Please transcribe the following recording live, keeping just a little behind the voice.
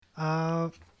Uh,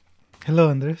 Hello,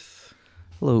 Andres.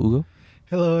 Hello, Ugo.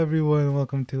 Hello, everyone.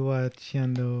 Welcome to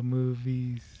Watchando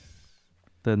Movies.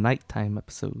 The nighttime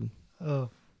episode.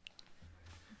 Oh,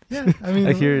 yeah. I mean,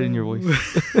 I hear it in your voice.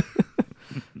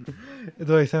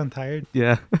 Do I sound tired?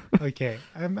 Yeah. Okay.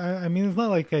 I mean, it's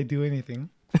not like I do anything.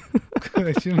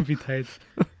 I shouldn't be tired.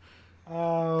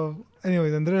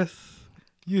 Anyways, Andres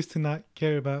used to not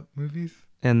care about movies.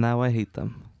 And now I hate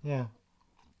them. Yeah.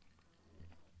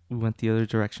 We went the other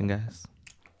direction, guys.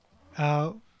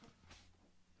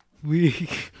 We.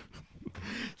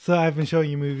 So I've been showing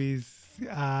you movies.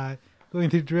 Going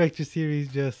through director series.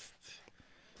 Just.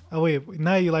 Oh wait,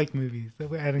 now you like movies.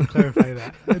 I didn't clarify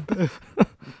that.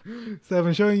 So I've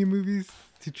been showing you movies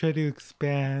to try to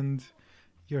expand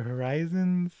your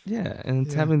horizons. Yeah, and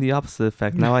it's Yeah. having the opposite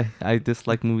effect. Now I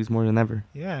dislike movies more than ever.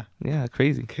 Yeah. Yeah,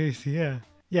 crazy. Crazy, yeah.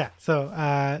 Yeah, so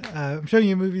I'm showing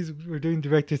you movies. We're doing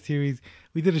director series.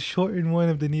 We did a shortened one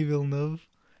of Denis Villeneuve,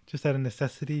 just out of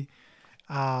necessity.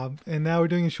 And now we're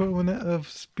doing a short one of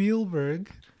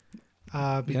Spielberg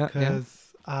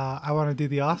because I want to do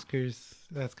the Oscars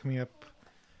that's coming up.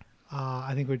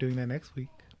 I think we're doing that next week.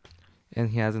 And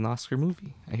he has an Oscar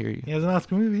movie. I hear you. He has an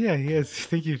Oscar movie? Yeah, he has.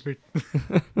 Thank you for...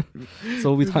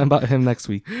 So we'll be talking about him next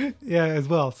week. Yeah, as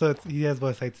well. So he has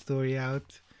West Side Story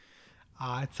out.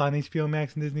 It's on HBO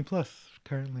Max and Disney Plus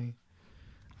currently.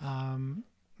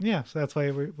 Yeah, so that's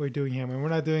why we're doing him, and we're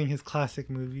not doing his classic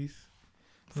movies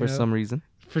For some reason.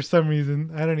 For some reason,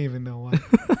 I don't even know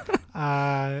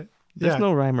why. There's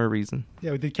no rhyme or reason.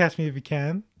 Yeah, we did Catch Me If You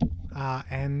Can,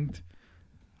 and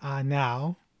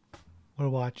now we're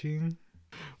watching.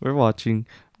 We're watching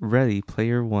Ready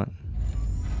Player One.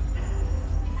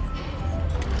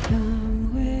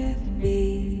 Come with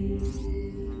me,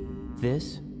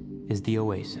 This is the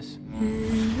Oasis.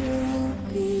 and you'll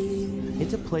be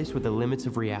It's a place where the limits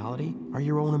of reality are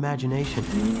your own imagination.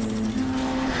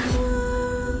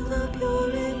 world of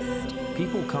pure imagination.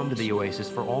 People come to the Oasis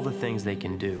for all the things they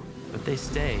can do, but they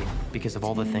stay because of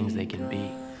all the things they can be.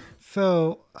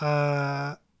 So,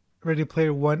 Ready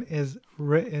Player One is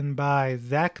written by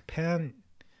Zach Penn,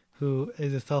 who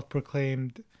is a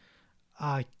self-proclaimed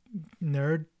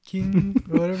nerd king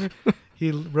or whatever.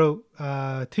 He wrote 2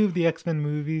 of the X-Men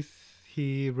movies.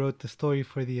 He wrote the story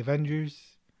for the Avengers.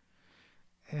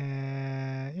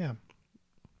 And yeah.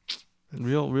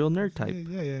 Real nerd type.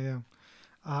 Yeah.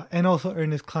 And also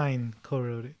Ernest Cline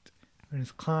co-wrote it.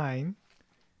 Ernest Cline,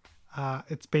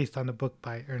 it's based on a book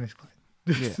by Ernest Cline.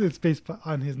 It's based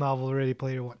on his novel Ready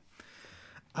Player One.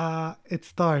 It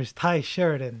stars Ty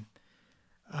Sheridan,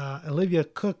 Olivia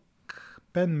Cook,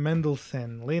 Ben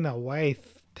Mendelsohn, Lena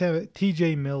Waithe,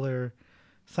 T.J. Miller,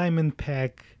 Simon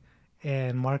Pegg,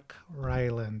 and Mark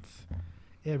Rylance.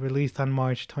 It released on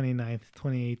March 29th,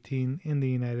 2018 in the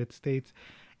United States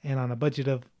and on a budget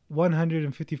of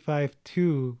 155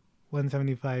 to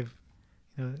 175,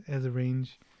 as a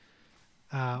range.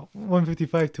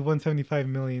 155 to 175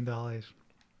 million dollars.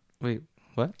 Wait,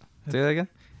 what? Say that again?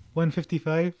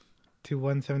 155 to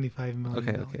 175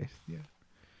 million. Okay. Yeah.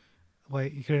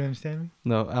 Wait, you couldn't understand me?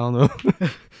 No, I don't know.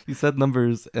 You said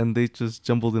numbers and they just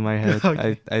jumbled in my head.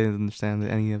 Okay. I didn't understand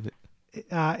any of it.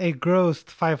 It grossed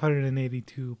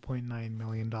 $582.9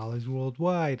 million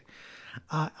worldwide.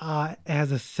 It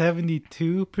has a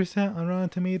 72% on Rotten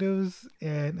Tomatoes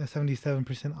and a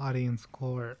 77% audience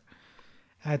score.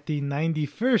 At the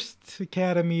 91st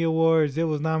Academy Awards, it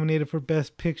was nominated for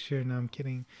Best Picture. No, I'm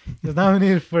kidding. It was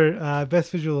nominated for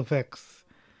Best Visual Effects.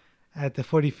 At the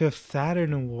 45th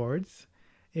Saturn Awards,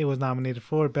 it was nominated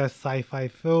for Best Sci-Fi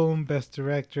Film, Best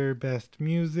Director, Best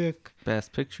Music,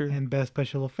 Best Picture. and Best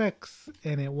Special Effects,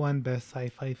 and it won Best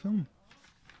Sci-Fi Film.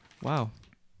 Wow.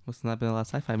 Must not been a lot of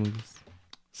sci-fi movies.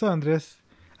 So, Andres,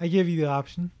 I gave you the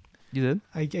option. You did?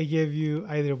 I gave you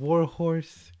either War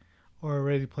Horse or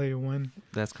Ready Player One.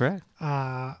 That's correct.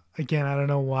 Again, I don't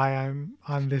know why I'm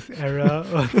on this era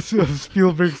of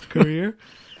Spielberg's career.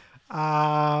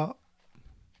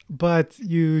 But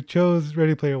you chose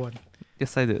Ready Player One.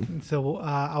 Yes, I did. And so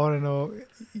I want to know,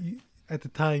 at the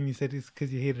time you said it's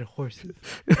because you hated horses.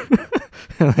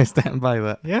 And I stand by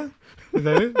that. Yeah? Is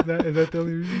that it? Is that the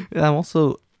only reason? And I'm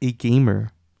also a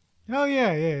gamer. Oh,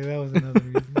 yeah. That was another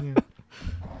reason.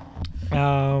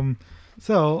 Yeah.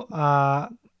 So I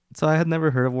had never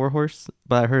heard of Warhorse,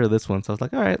 but I heard of this one. So I was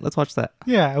like, all right, let's watch that.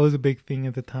 yeah, it was a big thing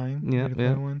at the time. Yeah, Ready Player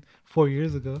yeah. One, 4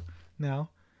 years ago now.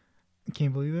 I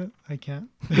can't believe it. I can't.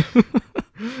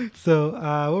 So,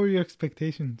 what were your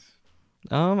expectations?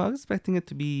 I was expecting it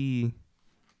to be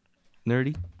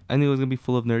nerdy. I knew it was going to be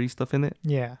full of nerdy stuff in it.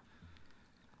 Yeah.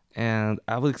 And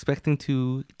I was expecting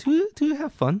to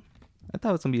have fun. I thought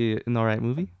it was going to be an all right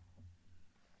movie.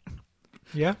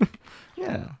 Yeah.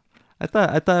 Yeah. I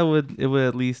thought it would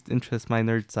at least interest my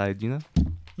nerd side, you know?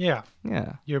 Yeah.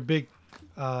 Yeah. You're a big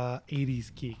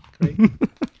 80s geek,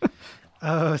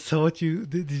 right? So what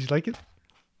did you like it?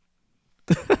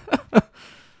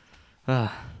 I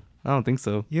don't think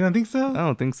so. You don't think I so?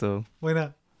 don't think so. Why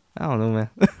not? I don't know, man.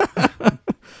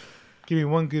 Give me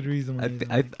one good reason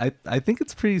why. I think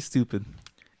it's pretty stupid.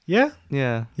 Yeah?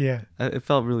 Yeah. Yeah. It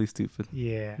felt really stupid.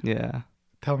 Yeah. Yeah.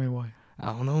 Tell me why. I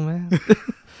don't know, man.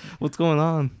 What's going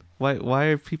on? Why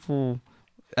are people?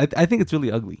 I think it's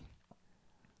really ugly.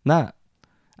 I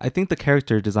think the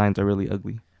character designs are really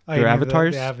ugly. Oh, Their you mean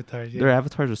avatars. The avatars, yeah. Their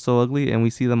avatars are so ugly, and we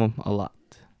see them a lot.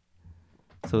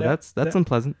 So that's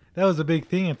unpleasant. That was a big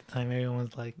thing at the time. Everyone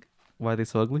was like, Why are they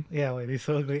so ugly? yeah, why they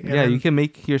so ugly? And Yeah, then, you can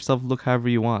make yourself look however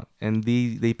you want, and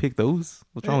they pick those.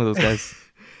 What's wrong with those guys?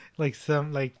 like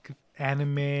some like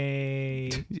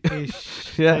anime-ish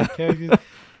Yeah. type characters.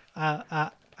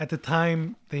 At the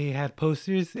time, they had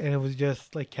posters, and it was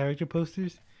just like character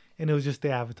posters, and it was just the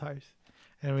avatars.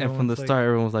 And from everyone's the like, start,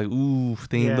 everyone was like, "Ooh,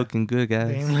 they ain't Yeah. looking good, they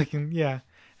guys." ain't looking, yeah.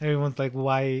 Everyone's like,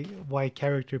 why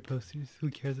character posters?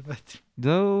 Who cares about You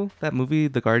know that movie,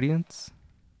 The Guardians?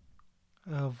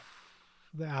 of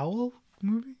the owl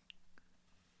movie?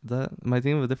 Am I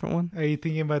thinking of a different one? Are you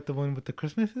thinking about the one with the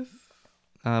Christmases?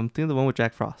 I'm thinking of the one with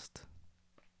Jack Frost.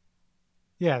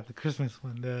 Yeah, the Christmas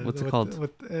one. What's it called?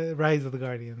 With Rise of the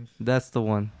Guardians. That's the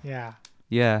one. Yeah.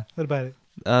 Yeah. What about it?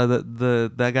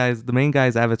 The main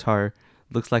guy's avatar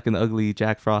looks like an ugly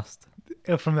Jack Frost.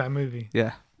 From that movie.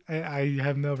 Yeah. I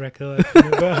have no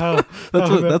recollection about how.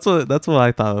 That's what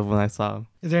I thought of when I saw him.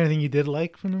 Is there anything you did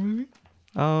like from the movie?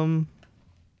 I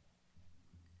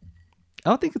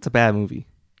don't think it's a bad movie.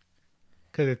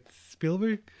 Because it's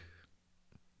Spielberg?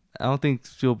 I don't think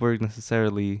Spielberg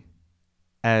necessarily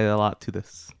added a lot to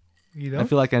this. You I don't?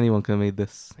 feel like anyone could have made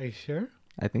this. Are you sure?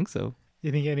 I think so.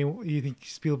 You think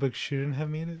Spielberg shouldn't have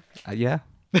made it? Yeah.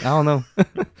 I don't know.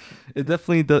 It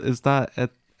definitely is not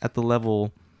at the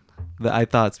level that I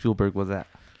thought Spielberg was at.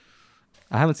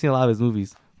 I haven't seen a lot of his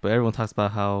movies, but everyone talks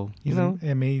about how, He's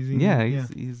amazing. yeah,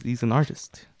 he's an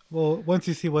artist. Well, once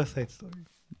you see West Side Story.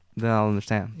 Then I'll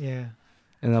understand. Yeah.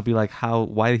 And I'll be like,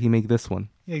 why did he make this one?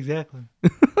 Yeah, exactly.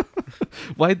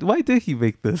 Why did he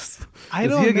make this? I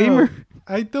Is don't he a know. gamer?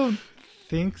 I don't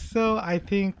think so. I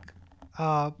think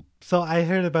so I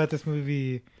heard about this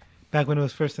movie back when it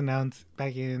was first announced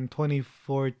back in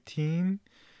 2014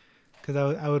 because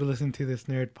I would listen to this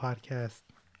nerd podcast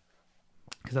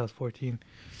because I was 14.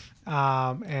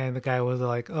 And the guy was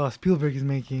like, "Oh, Spielberg is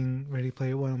making Ready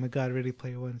Player One. Oh my God, Ready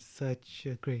Player One is such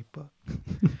a great book,"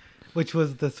 which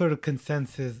was the sort of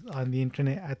consensus on the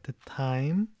internet at the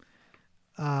time.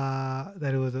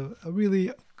 That it was a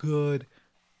really good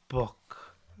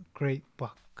book, great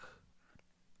book.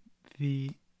 The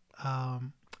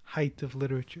height of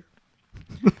literature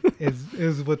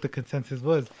is what the consensus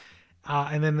was,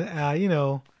 and then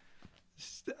the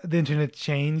internet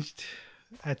changed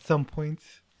at some point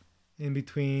in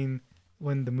between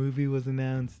when the movie was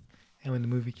announced and when the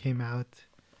movie came out.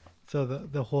 So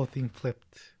the whole thing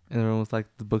flipped. And everyone was like,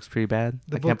 the book's pretty bad.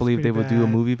 The I can't book's believe they pretty would do a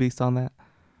bad. movie based on that.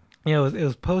 Yeah, it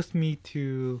was post Me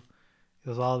Too. It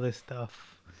was all this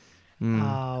stuff.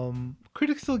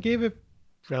 Critics still gave it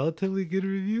relatively good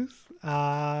reviews,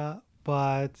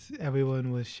 but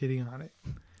everyone was shitting on it.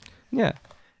 Yeah.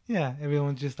 Yeah,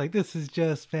 everyone's just like, this is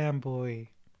just fanboy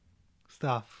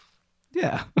stuff.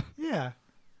 Yeah. Yeah.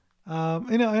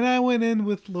 And I went in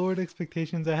with lowered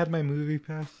expectations. I had my movie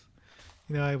pass.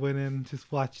 I went in, just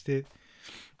watched it,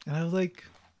 and I was like,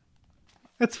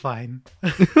 that's fine.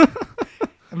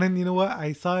 And then, you know what?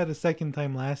 I saw it a second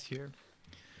time last year.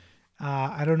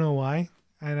 I don't know why.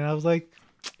 And I was like,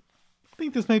 I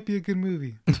think this might be a good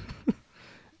movie.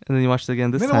 And then you watched it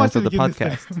again this Then I time watched for it the again this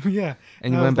podcast. time. Yeah.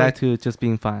 And you I went was back like, to it just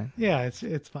being fine. yeah,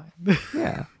 it's fine.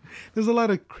 Yeah. There's a lot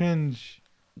of cringe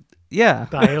Yeah.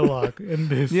 dialogue in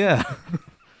this. Yeah.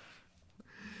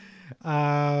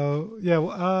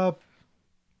 I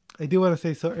do want to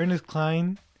say, so Ernest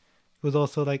Cline was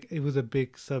also like, it was a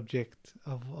big subject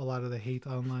of a lot of the hate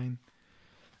online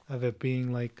of it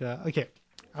being like, okay,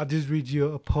 I'll just read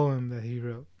you a poem that he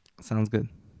wrote. Sounds good.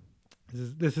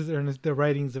 This is the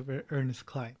writings of Ernest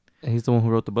Cline. And he's the one who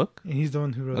wrote the book? And he's the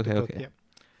one who wrote the book. Okay.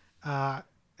 Yeah.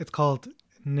 It's called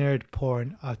Nerd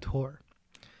Porn Auteur.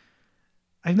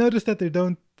 I've noticed that there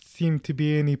don't seem to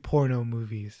be any porno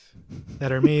movies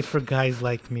that are made for guys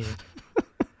like me.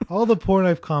 All the porn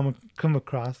I've come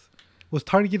across was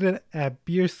targeted at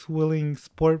beer-swilling,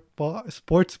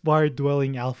 sports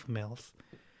bar-dwelling alpha males.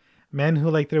 Men who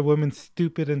like their women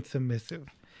stupid and submissive.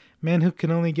 Men who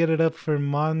can only get it up for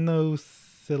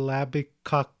monosexual monosyllabic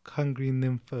cock-hungry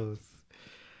nymphos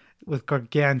with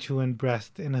gargantuan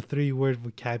breasts and a 3-word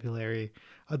vocabulary.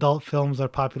 Adult films are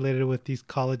populated with these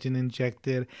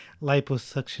collagen-injected,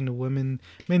 liposuction women,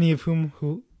 many of whom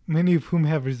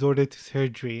have resorted to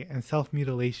surgery and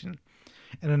self-mutilation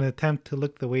in an attempt to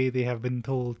look the way they have been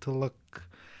told to look.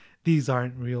 These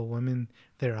aren't real women,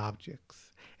 they're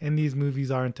objects. And these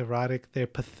movies aren't erotic, they're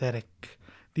pathetic.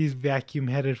 These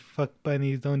vacuum-headed fuck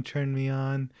bunnies don't turn me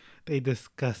on, they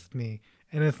disgust me.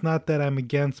 And it's not that I'm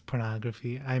against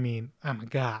pornography, I mean, I'm a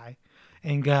guy.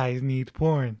 And guys need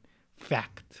porn.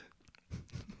 Fact.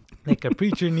 Like a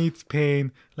preacher needs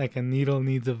pain, like a needle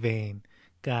needs a vein.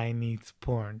 Guy needs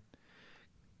porn.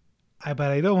 But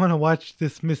I don't want to watch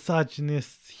this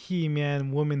misogynist,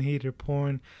 he-man, woman-hater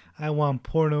porn. I want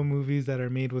porno movies that are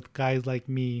made with guys like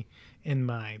me in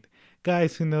mind.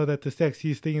 Guys who know that the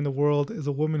sexiest thing in the world is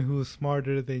a woman who is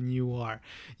smarter than you are.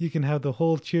 You can have the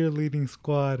whole cheerleading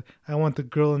squad. I want the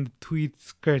girl in the tweed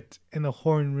skirt and the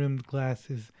horn-rimmed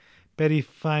glasses. Betty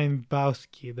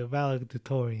Fine-Bowski, the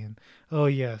valedictorian. Oh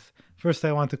yes, first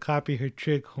I want to copy her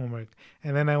trig homework,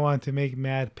 and then I want to make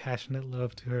mad, passionate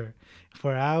love to her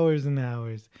for hours and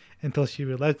hours, until she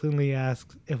reluctantly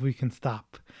asks if we can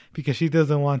stop, because she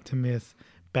doesn't want to miss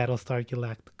Battlestar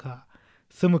Galactica.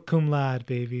 Summa cum laude,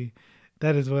 baby.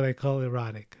 That is what I call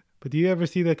erotic. But do you ever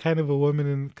see that kind of a woman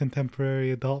in contemporary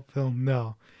adult film?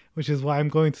 No. Which is why I'm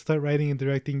going to start writing and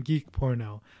directing geek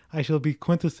porno. I shall be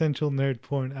quintessential nerd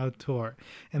porn auteur,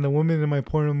 and the women in my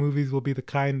porno movies will be the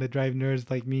kind that drive nerds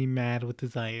like me mad with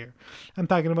desire. I'm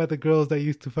talking about the girls that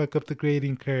used to fuck up the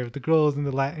grading curve, the girls in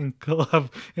the Latin Club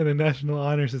and the National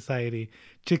Honor Society,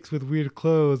 chicks with weird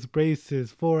clothes,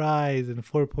 braces, 4 eyes, and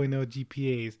 4.0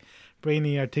 GPAs,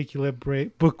 brainy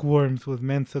articulate bookworms with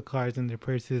Mensa cards in their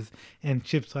purses and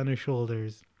chips on their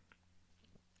shoulders.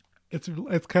 It's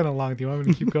kind of long. Do you want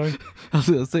me to keep going? I was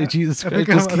gonna say, Jesus Christ,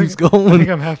 I just keeps going. I think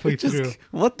I'm halfway through.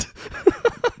 What?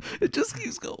 It just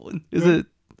keeps going. Is it?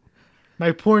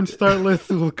 My porn starlets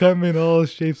will come in all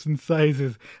shapes and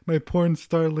sizes. My porn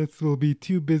starlets will be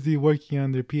too busy working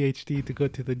on their PhD to go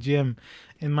to the gym.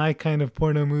 In my kind of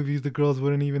porno movies, the girls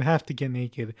wouldn't even have to get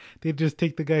naked. They'd just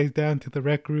take the guys down to the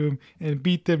rec room and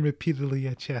beat them repeatedly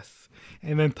at chess,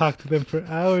 and then talk to them for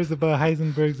hours about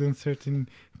Heisenberg's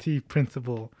uncertainty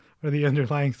principle, or the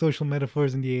underlying social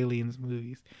metaphors in the Aliens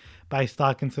movies. Buy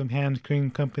stock in some hand cream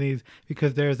companies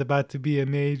because there's about to be a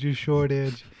major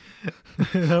shortage.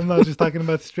 I'm not just talking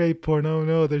about straight porn. Oh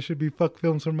no, there should be fuck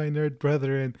films for my nerd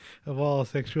brethren of all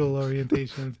sexual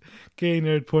orientations. Gay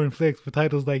nerd porn flicks with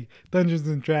titles like Dungeons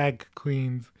and Drag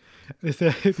Queens. This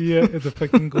idea is a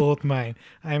fucking gold mine.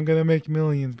 I am going to make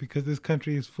millions because this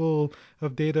country is full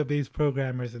of database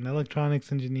programmers and electronics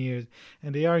engineers,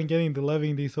 and they aren't getting the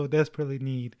loving they so desperately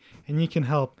need. And you can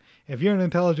help. If you're an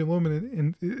intelligent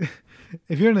woman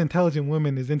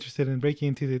is interested in breaking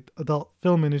into the adult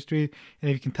film industry,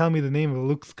 and if you can tell me the name of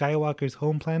Luke Skywalker's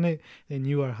home planet, then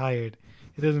you are hired.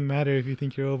 It doesn't matter if you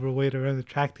think you're overweight or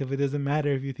unattractive. It doesn't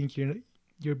matter if you think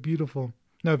you're beautiful.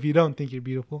 No, if you don't think you're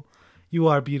beautiful. You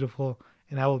are beautiful,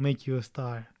 and I will make you a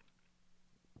star.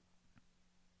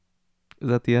 Is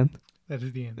that the end? That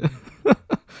is the end.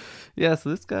 Yeah, so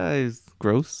this guy's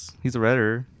gross. He's a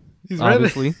Redditor. He's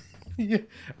obviously. Yeah,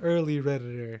 early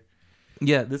Redditor.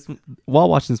 Yeah, while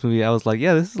watching this movie, I was like,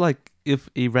 yeah, this is like if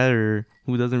a Redditor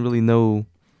who doesn't really know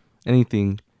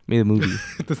anything made a movie.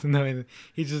 Doesn't know anything.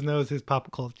 He just knows his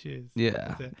pop culture.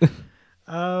 Yeah.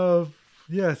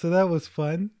 Yeah, so that was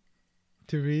fun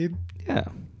to read. Yeah.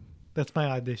 That's my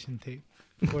audition tape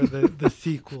for the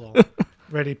sequel,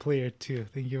 Ready Player 2.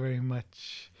 Thank you very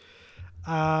much.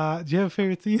 Do you have a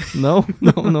favorite scene? No,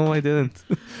 I didn't.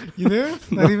 You know?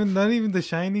 Not even the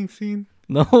Shining scene?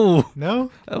 No.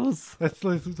 No? That's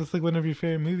like one of your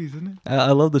favorite movies, isn't it?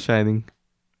 I love The Shining,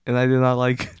 and I did not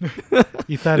like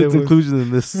you thought its inclusion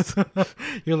in this.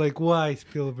 You're like, why,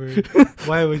 Spielberg?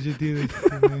 Why would you do this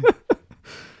to me?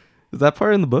 Is that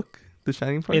part in the book? The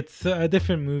Shining part? It's a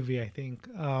different movie, I think.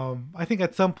 I think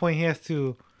at some point he has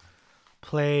to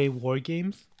play war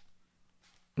games.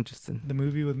 Interesting. The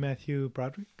movie with Matthew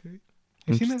Broderick. Right?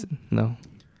 Have you seen that?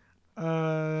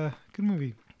 No. Good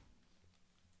movie.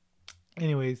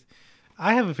 Anyways,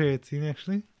 I have a favorite scene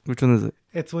actually. Which one is it?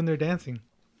 It's when they're dancing.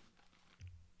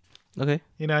 Okay.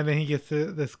 You know, and then he gets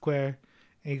to the square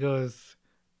and he goes.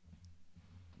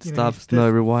 Stops.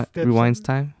 Rewinds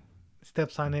time.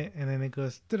 Steps on it and then it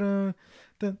goes dun,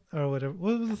 dun, or whatever.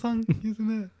 What was the song using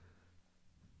that?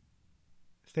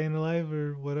 Staying Alive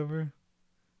or whatever.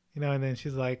 You know, and then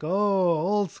she's like, "Oh,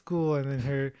 old school," and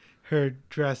then her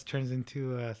dress turns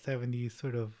into a 70s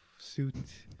sort of suit.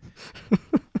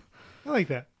 I like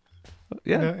that.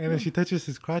 Yeah. And then she touches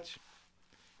his crotch.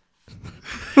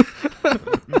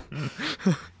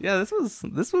 Yeah,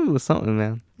 this movie was something,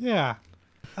 man. Yeah.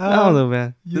 I don't know,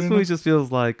 man. you This don't movie know? just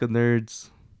feels like a nerd's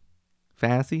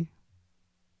fantasy.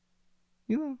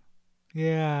 You know?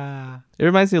 Yeah. It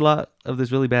reminds me a lot of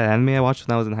this really bad anime I watched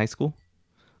when I was in high school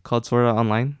called Sword Art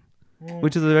Online,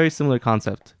 which is a very similar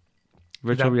concept.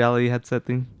 Virtual that- reality headset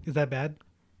thing. Is that bad?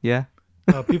 Yeah.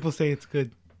 People say it's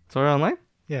good. Sword Art Online?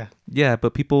 Yeah. Yeah,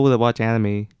 but people that watch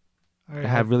anime Or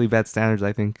have really bad standards,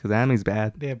 I think, because anime's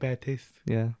bad. they have bad taste.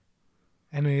 Yeah.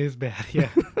 Anime is bad. Yeah.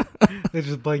 They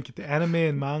just blanket the anime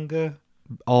and manga.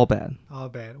 All bad. All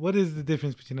bad. What is the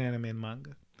difference between anime and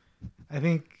manga? I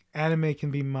think anime can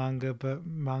be manga, but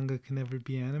manga can never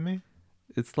be anime.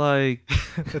 It's like...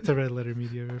 That's a Red Letter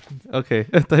Media reference. Okay,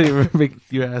 I thought you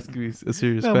were asking me a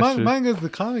serious No, question. manga's the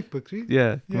comic book, right?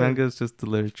 Yeah, Yeah. manga is just the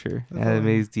literature. That's all I Anime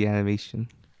know. is the animation.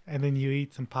 And then you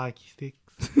eat some Pocky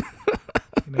sticks.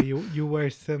 You wear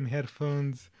some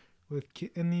headphones with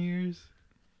kitten ears,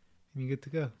 and you're good to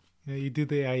go. You do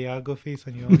the Ayago face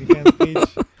on your OnlyFans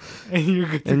page, and you're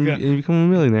good to And go. you become a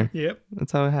millionaire. Yep.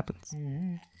 That's how it happens.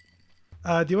 Mhm.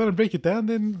 Do you want to break it down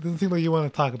then? Doesn't seem like you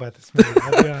want to talk about this movie.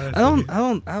 I'll be honest with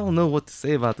you. I don't know what to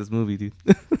say about this movie, dude.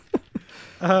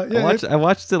 Yeah, I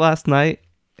watched it last night,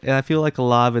 and I feel like a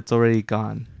lot of it's already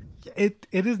gone. it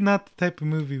is not the type of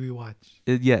movie we watch.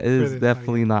 It is this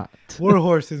definitely not. War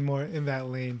Horse is more in that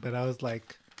lane, but I was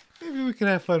like, maybe we could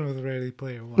have fun with Ready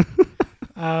Player One.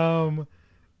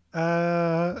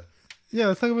 Yeah,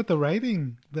 let's talk about the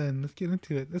writing then. Let's get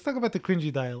into it. Let's talk about the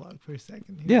cringy dialogue for a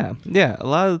second. here. Yeah. A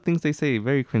lot of the things they say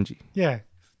very cringy. Yeah.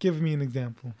 Give me an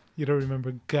example. You don't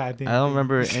remember goddamn. I don't thing.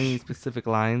 remember any specific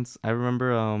lines. I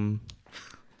remember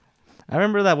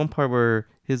that one part where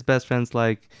his best friend's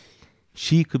like,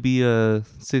 she could be a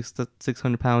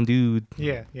 600-pound dude.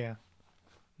 Yeah. I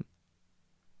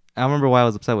don't remember why I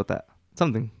was upset with that.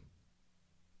 Something.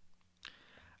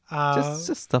 Uh,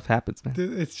 Just stuff happens, man.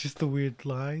 it's just a weird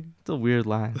line. It's a weird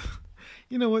line.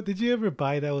 You know what? Did you ever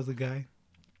buy that was a guy?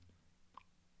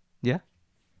 Yeah.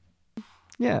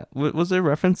 Was there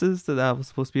references to that was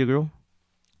supposed to be a girl?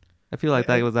 I feel like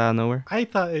that was out of nowhere. I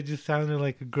thought it just sounded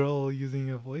like a girl using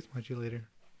a voice modulator.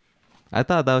 I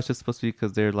thought that was just supposed to be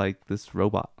because they're like this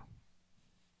robot.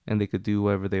 And they could do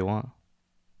whatever they want.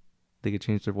 They could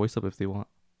change their voice up if they want.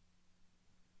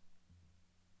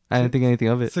 I didn't think anything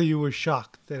of it. So you were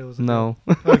shocked that it was a No.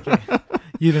 girl. Okay.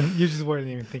 You just weren't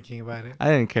even thinking about it.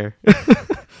 I didn't care.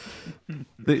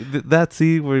 That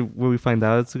scene where we find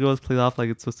out it's a girl is played off like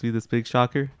it's supposed to be this big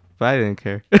shocker, but I didn't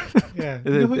care. Yeah.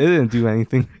 It didn't do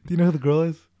anything. Do you know who the girl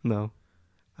is? No,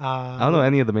 I don't know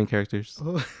any of the main characters.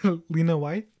 Lena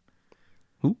White.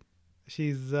 Who?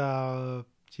 She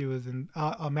was in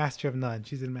Master of None.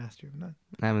 She's in Master of None.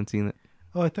 I haven't seen it.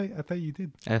 Oh, I thought you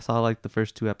did. I saw like the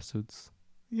first 2 episodes.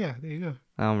 Yeah, there you go.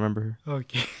 I don't remember her.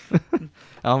 Okay. I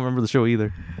don't remember the show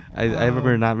either. I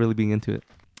remember not really being into it.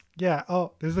 Yeah.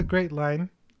 Oh, there's a great line.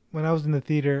 When I was in the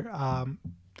theater,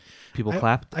 People I-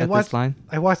 clapped I at watched- this line.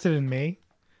 I watched it in May,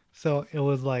 so it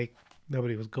was like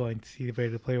nobody was going to see the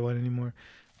Ready Player One anymore.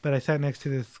 But I sat next to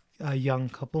this young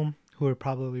couple who were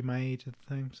probably my age at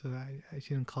the time, so I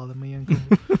shouldn't call them a young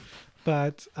couple.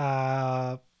 But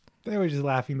they were just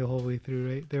laughing the whole way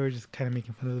through, right? They were just kind of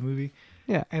making fun of the movie.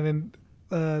 Yeah. And then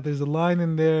there's a line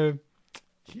in there,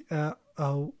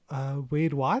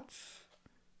 Wade Watts.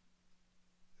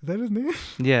 Is that his name?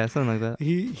 Yeah, something like that.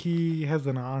 He has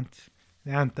an aunt.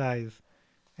 The aunt dies,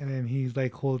 and then he's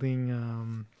like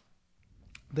holding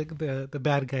the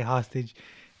bad guy hostage,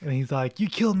 and he's like, "You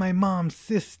killed my mom's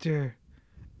sister,"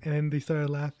 and then they started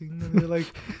laughing, and they're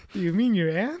like, "Do you mean your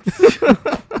aunt?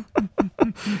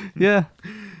 Yeah.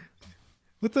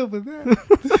 What's up with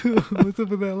that? What's up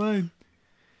with that line?"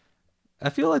 I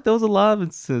feel like there was a lot of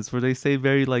instances where they say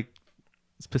very like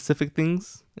specific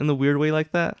things in a weird way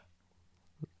like that.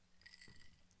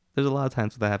 There's a lot of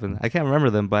times where that happened. I can't remember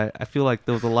them, but I feel like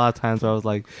there was a lot of times where I was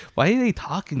like, why are they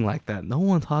talking like that? No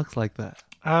one talks like that.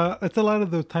 It's a lot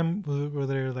of the time where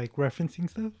they're like referencing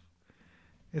stuff.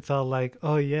 It's all like,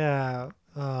 "Oh yeah,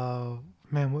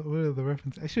 man, what are the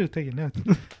references?" I should have taken notes.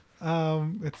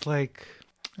 It's like,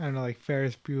 I don't know, like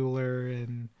Ferris Bueller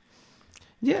and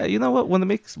Yeah, you know what? When it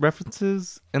makes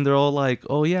references and they're all like,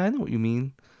 oh yeah, I know what you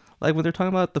mean. Like when they're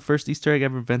talking about the first Easter egg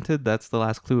ever invented, that's the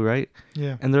last clue, right?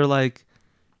 yeah. And they're like,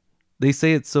 they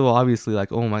say it so obviously,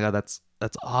 like, oh my God, that's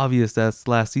obvious. That's the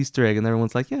last Easter egg. And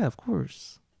everyone's like, yeah, of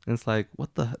course. And it's like,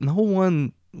 what the? No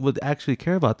one would actually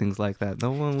care about things like that.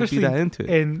 No one would be that into it.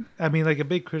 And I mean, like a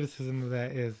big criticism of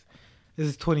that is, this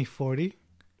is 2040,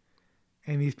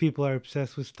 and these people are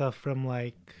obsessed with stuff from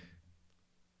like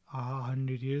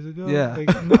 100 years ago. Yeah.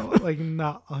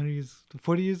 Not 100 years,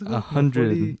 40 years ago.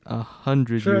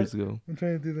 100 Sure. years ago. I'm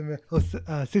trying to do the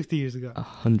math. 60 years ago,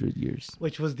 100 years.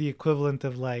 which was the equivalent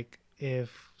of like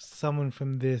if someone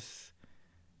from this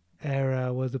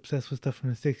era was obsessed with stuff from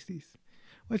the 60s,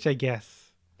 which I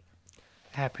guess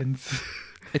happens.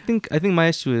 I think my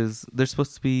issue is they're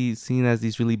supposed to be seen as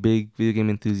these really big video game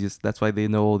enthusiasts. That's why they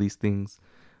know all these things.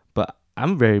 But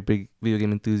I'm a very big video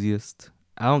game enthusiast.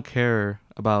 I don't care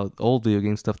about old video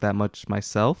game stuff that much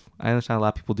myself. I understand a lot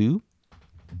of people do.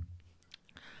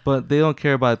 But they don't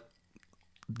care about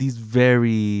these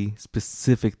very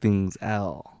specific things at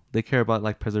all. They care about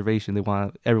like preservation. They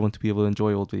want everyone to be able to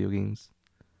enjoy old video games.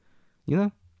 You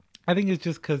know? I think it's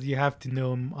just because you have to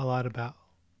know a lot about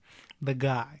the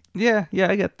guy. Yeah,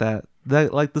 I get that.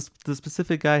 That like the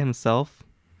specific guy himself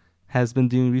has been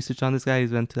doing research on this guy.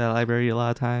 He's been to that library a lot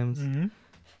of times. Mm-hmm.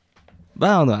 But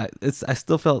I don't know. I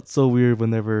still felt so weird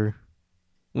whenever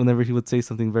he would say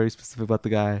something very specific about the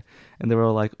guy, and they were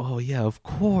all like, "Oh yeah, of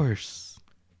course."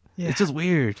 Yeah. It's just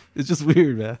weird. It's just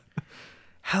weird, man.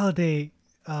 Halliday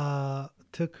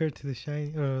took her to the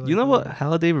shiny. Or like, You know what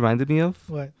Halliday reminded me of?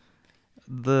 What?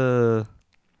 The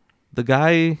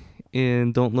guy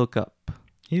in Don't Look Up,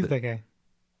 He's that guy.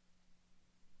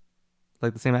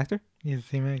 like the same actor. He's the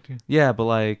same actor. Yeah, but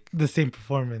like The same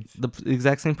performance. the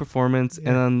exact same performance,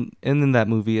 Yeah. and in that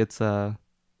movie, it's a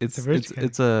rich guy.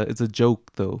 it's a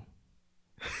joke though.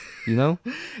 You know?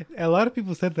 A lot of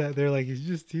people said that. They're like, he's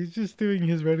just doing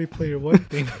his Ready Player One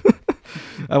thing.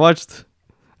 I watched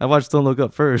Don't Look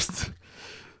Up first,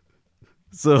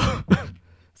 so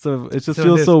it just So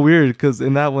feels this- so weird because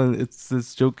in that one it's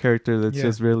this joke character that's Yeah.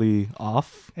 just really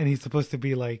off, And he's supposed to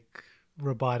be like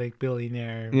robotic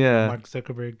billionaire. Yeah. Mark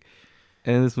Zuckerberg.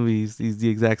 and in this movie he's the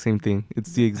exact same thing.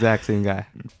 It's the exact same guy.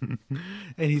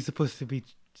 And he's supposed to be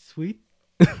sweet,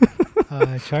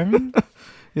 charming.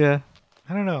 Yeah,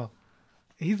 I don't know.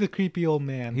 He's a creepy old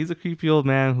man. he's a creepy old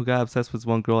man who got obsessed with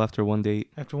one girl after one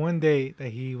date, After one date that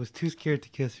he was too scared to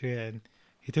kiss her, and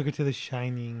he took her to The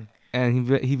Shining, and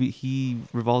he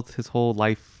revolved his whole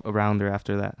life around her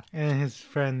after that. and his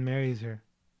friend marries her,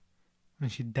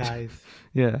 and she dies.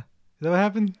 Yeah, Is that what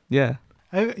happened? yeah.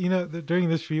 During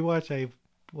this rewatch, I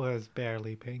was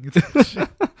barely paying attention.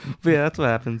 But yeah, that's what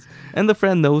happens. And the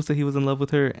friend knows that he was in love with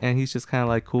her, and he's just kind of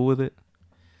like cool with it.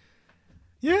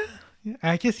 Yeah.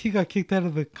 I guess he got kicked out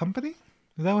of the company.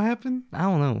 Is that what happened? I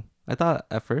don't know. I thought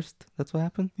at first that's what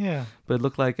happened, Yeah. but it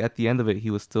looked like at the end of it he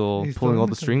was still He's pulling still all in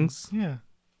the the company. strings. Yeah.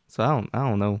 So I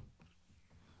don't know.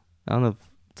 I don't know if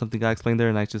something got explained there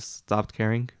and I just stopped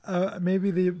caring. Maybe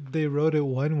they wrote it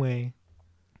one way,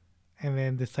 and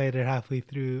then decided halfway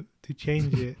through to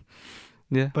change it,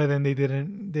 Yeah. but then they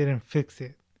didn't fix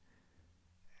it,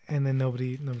 and then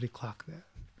nobody clocked that.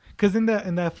 Because in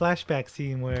that flashback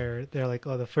scene where they're like,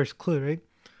 oh, the first clue, right?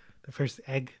 The first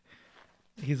egg.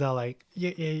 He's all like,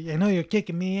 yeah, I know you're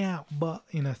kicking me out, but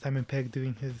Simon Pegg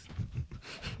doing his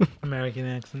American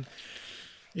accent.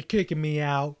 You're kicking me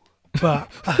out, but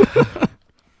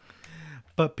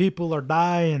but people are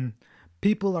dying.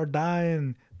 People are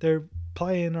dying. They're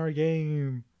playing our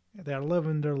game. They're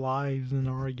living their lives in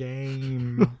our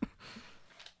game.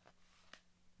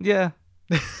 Yeah.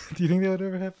 Do you think that would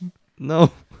ever happen?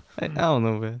 No. I don't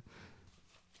know, man.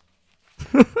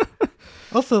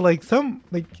 Also, like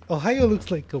Ohio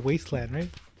looks like a wasteland, right?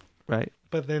 Right.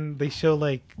 But then they show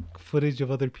like footage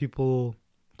of other people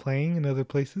playing in other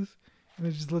places, and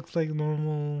it just looks like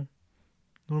normal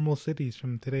cities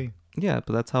from today. Yeah,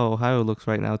 but that's how Ohio looks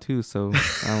right now too. So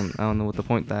I don't know what the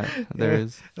point that there Yeah.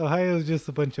 is. Ohio is just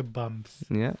a bunch of bumps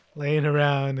Yeah. laying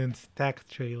around in stacked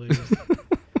trailers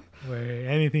where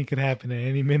anything could happen at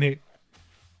any minute.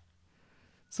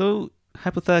 So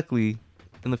hypothetically,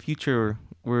 in the future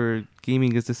where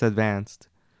gaming is this advanced,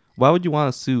 why would you want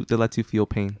a suit that lets you feel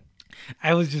pain?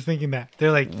 I was just thinking that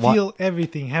they're like, What? feel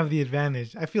everything, have the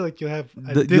advantage. I feel like you'll have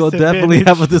You'll definitely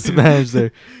have a disadvantage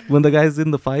there. When the guy's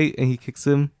in the fight and he kicks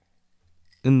him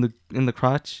in the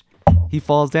crotch, he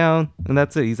falls down and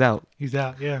that's it. He's out. He's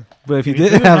out, yeah. But if he If he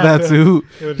didn't didn't have have that that, suit,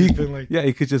 It would he, have been like. yeah,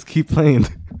 he could just keep playing.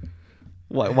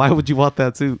 Why would you want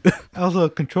that suit? Also, a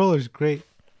controller's great.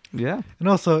 Yeah. And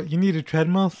also, you need a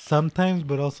treadmill sometimes,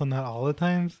 but also not all the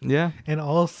times. Yeah. And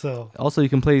also, Also, you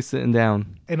can play sitting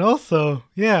down.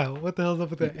 yeah, what the hell's up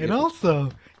with that? And Yeah.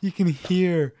 also, you can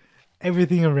hear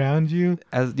everything around you,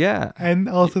 Yeah. and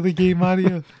also the game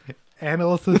audio, and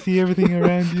also see everything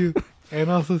around you, and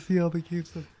also see all the game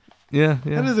stuff. Yeah. How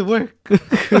Yeah. does it work?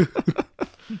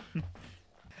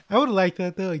 I would like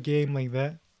that though, a game like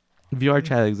that. VR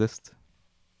chat exists.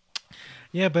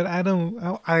 Yeah, but I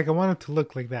want it to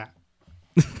look like that.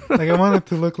 Like I want it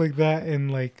to look like that in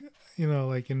like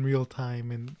like in real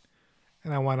time, and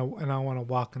I want to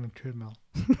walk on a treadmill,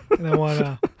 and I want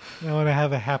to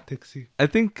have a haptic suit. I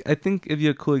think it'd be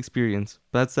a cool experience,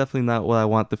 but that's definitely not what I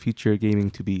want the future of gaming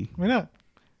to be. Why not?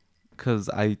 Because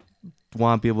I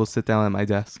want to be able to sit down at my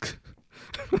desk.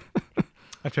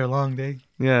 After a long day,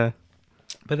 Yeah,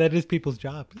 but that is people's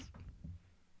jobs.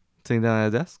 sitting down at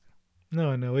a desk.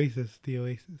 No, an Oasis, the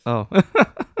Oasis. Oh,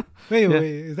 Wait, yeah.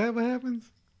 is that what happens?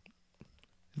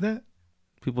 Is that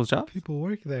people's jobs. people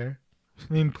work there?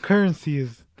 I mean, currency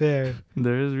is there.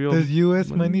 There is real. Does U.S.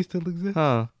 money? money still exist?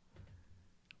 Huh?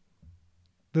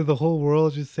 Did the whole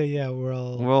world just say, yeah, we're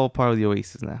We're all part of the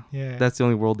Oasis now. yeah, That's the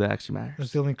only world that actually matters.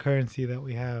 that's the only currency that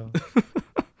we have.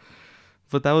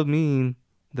 But that would mean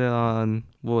that on,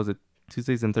 what was it,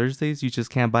 Tuesdays and Thursdays, you just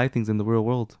can't buy things in the real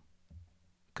world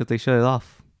because they shut it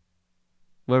off.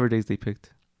 Whatever days they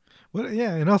picked. What?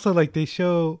 Yeah, and also like they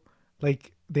show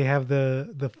like they have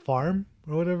the farm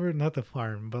or whatever, not the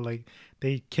farm, but like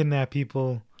they kidnap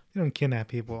people. They don't kidnap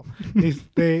people.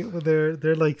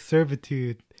 They're like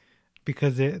servitude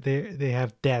because they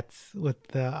have debts with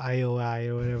the IOI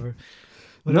or whatever.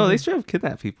 No, they straight up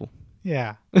kidnap people.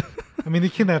 Yeah, I mean they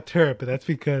kidnapped her, but that's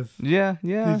because Yeah.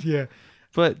 yeah,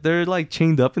 But they're like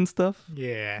chained up and stuff.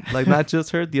 yeah, Like not just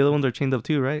her, the other ones are chained up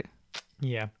too, right?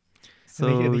 yeah. So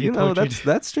and they get tortured.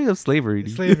 that's straight up slavery.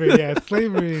 Dude. Slavery, yeah, it's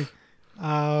slavery.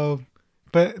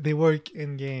 But they work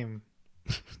in game.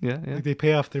 Yeah. Like they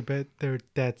pay off their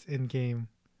debts in game.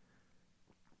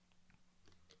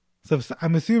 So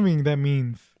I'm assuming that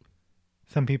means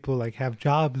some people like have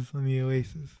jobs on the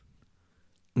Oasis.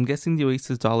 I'm guessing the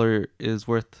Oasis dollar is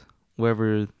worth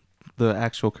whatever the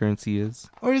actual currency is.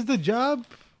 Or is the job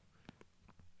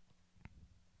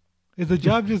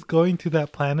just going to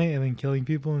that planet and then killing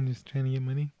people and just trying to get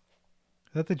money?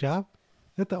 Is that the job?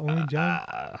 Is that the only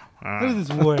job? How does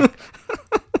this work?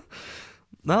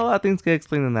 Not a lot of things get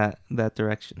explained in that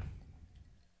direction.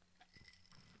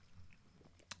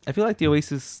 I feel like the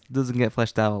Oasis doesn't get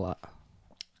fleshed out a lot. I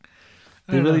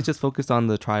They don't really know. just focused on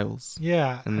the trials,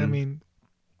 Yeah, I And- mean,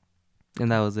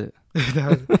 and that was it.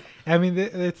 I mean,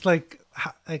 it's like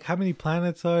how many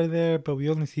planets are there? But we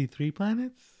only see 3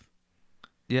 planets.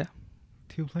 Yeah.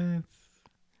 2 planets.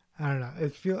 I don't know.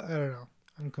 I don't know.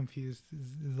 I'm confused.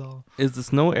 Is all. Is the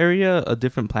snow area a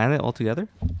different planet altogether?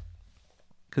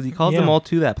 Because he calls them Yeah. all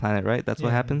to that planet, right? That's what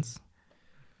Yeah. happens?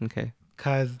 Okay.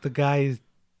 Cause the guy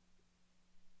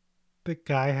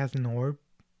has an orb.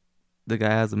 The guy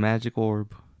has a magic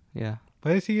orb. Yeah.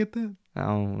 Why does he get that? I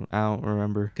don't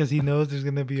remember. Because he knows there's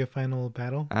gonna be a final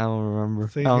battle. I don't remember.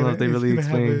 So I don't know if they really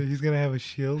explain. He's gonna have a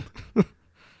shield.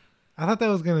 I thought that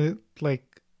was gonna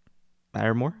like.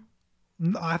 Matter more?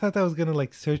 No, I thought that was gonna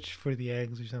like search for the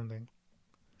eggs or something.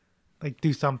 Like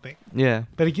do something. Yeah.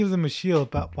 But it gives him a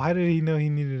shield. But why did he know he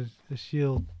needed a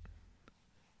shield?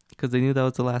 Because they knew that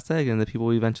was the last egg and the people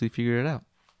would eventually figure it out.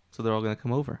 So they're all going to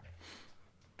come over.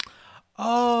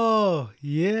 Oh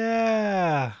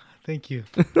yeah. Thank you.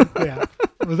 Yeah.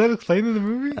 Was that explained in the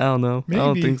movie? I don't know. I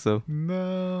don't Maybe. think so.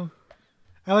 No.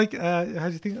 I like.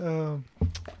 How'd you think? What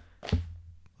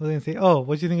was I gonna say? Oh,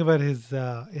 what'd you think about his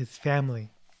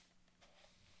family?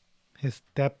 His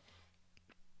step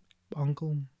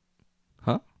uncle.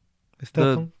 Huh? His step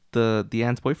uncle. The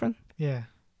aunt's boyfriend? Yeah.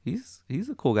 He's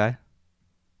a cool guy.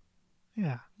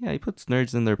 Yeah. Yeah, he puts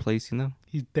nerds in their place, you know?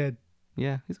 He's dead.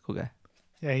 Yeah, he's a cool guy.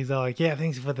 Yeah, he's all like, yeah,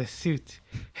 thanks for the suit.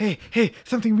 Hey,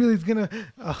 something really is gonna.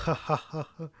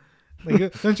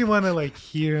 Like, don't you want to like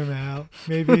hear him out?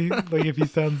 Maybe like if he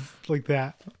sounds like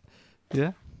that.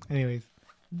 Yeah. Anyways,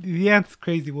 the aunt's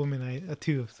crazy woman,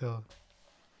 too, so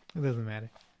it doesn't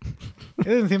matter. It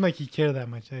doesn't seem like he cared that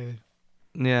much either.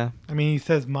 Yeah. I mean, he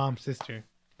says mom, sister.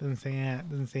 Doesn't say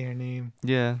aunt. Doesn't say her name.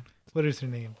 Yeah. What is her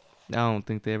name? I don't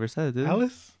think they ever said it, did they?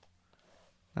 Alice?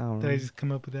 I don't Did I remember. just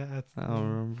come up with that? I don't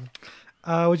remember.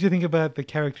 What do you think about the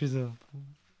characters of?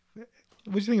 What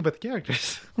do you think about the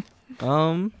characters?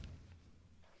 I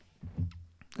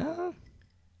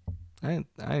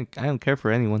don't care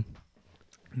for anyone.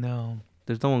 No.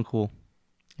 There's no one cool.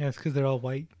 Yeah, it's because they're all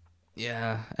white.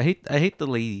 Yeah. I hate the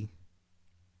lady.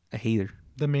 I hate her.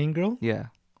 The main girl? Yeah.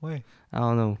 Why? I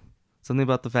don't know. Something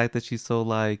about the fact that she's so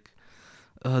like,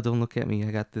 don't look at me.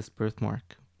 I got this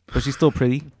birthmark. But she's still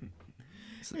pretty.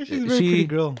 Yeah, she's a very pretty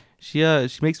girl. She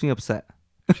makes me upset.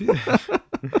 She,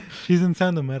 she's in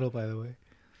Sound of Metal, by the way.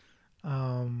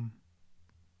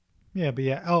 Yeah, but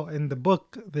yeah. Oh, in the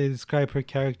book, they describe her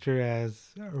character as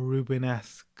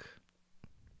Rubenesque,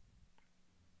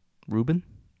 Ruben?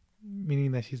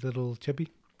 meaning that she's a little chubby.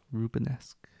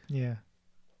 Rubenesque. Yeah.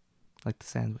 Like the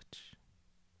sandwich.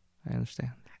 I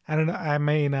understand. I don't know. I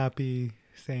may not be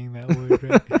saying that word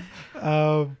right.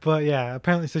 But yeah,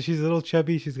 apparently, so she's a little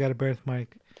chubby. She's got a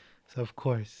birthmark. So of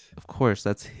course,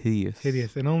 That's hideous.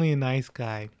 hideous, and only a nice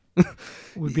guy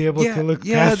would be able to look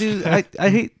Yeah, past dude. that. I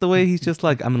hate the way he's just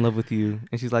like, I'm in love with you,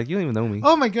 and she's like, you don't even know me.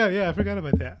 Oh my god, yeah, I forgot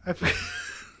about that.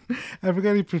 I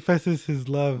forgot he professes his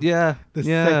love. Yeah. The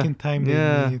yeah, second time they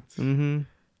yeah. meet. Mm-hmm.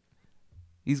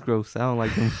 He's gross. I don't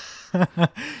like him.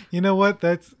 You know what?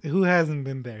 That's who hasn't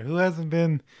been there. Who hasn't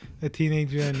been a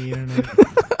teenager on the internet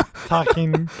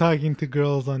talking to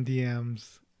girls on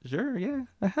DMs? Sure, yeah.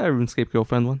 I had a RuneScape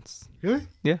girlfriend once. Really?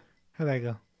 Yeah. How'd that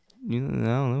go? I don't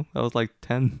know. I was like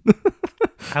 10.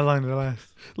 How long did it last?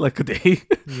 Like a day.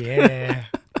 Yeah.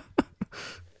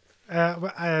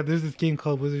 There's this game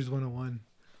called Wizards 101,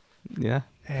 Yeah.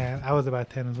 and I was about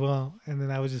 10 as well. And then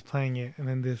I was just playing it, and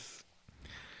then this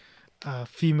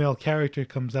female character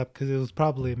comes up because it was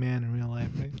probably a man in real life,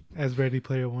 right? As Ready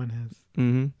Player One has.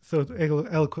 Mm-hmm. So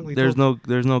eloquently, There's told,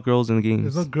 no girls in the games.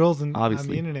 there's no girls on the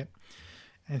obviously. internet.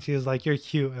 And she was like, "You're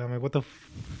cute." And I'm like, "What the?"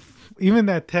 Even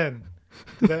at 10,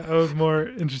 'cause I was more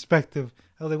introspective.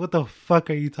 I was like, "What the fuck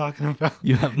are you talking about?"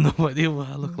 You have no idea what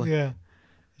I look like. Yeah.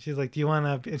 She's like, "Do you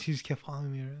want to?" And she just kept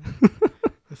following me around.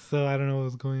 So I don't know what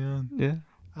was going on. Yeah.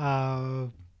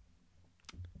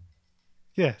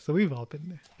 Yeah. So we've all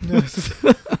been there.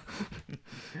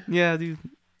 Yeah, dude.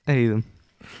 I hate him.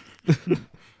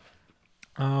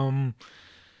 You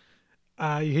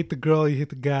hate the girl. You hate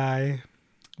the guy.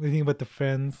 What do you think about the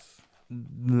friends?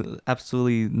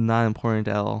 Absolutely not important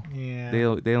at all. Yeah. They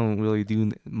don't really do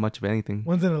much of anything.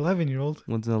 One's an 11-year-old,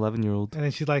 One's an 11-year-old. and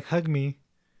then she's like, "Hug me."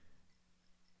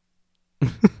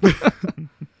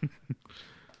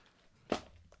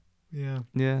 Yeah.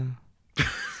 Yeah.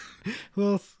 Who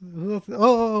else?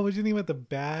 Oh, what do you think about the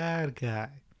bad guy?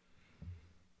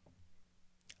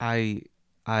 I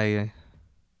I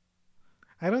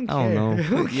don't don't care.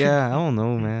 know. Yeah, I don't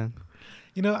know, man.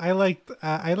 You know, I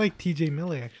like T.J.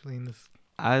 Miller actually in this.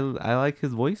 I like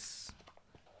his voice,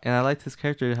 and I liked his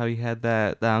character. How he had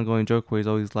that ongoing joke where he's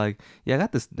always like, "Yeah, I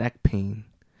got this neck pain,"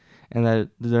 and that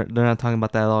they're not talking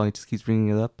about that at all. He just keeps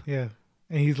bringing it up. Yeah,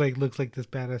 and he's like looks like this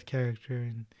badass character,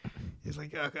 and he's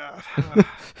like, "Oh God."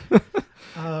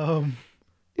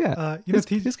 Yeah, You know,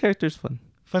 his character's fun.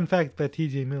 fun fact about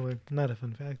T.J. Miller. Not a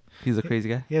fun fact. He's a crazy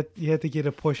guy, He had to get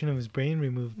a portion of his brain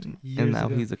removed years and now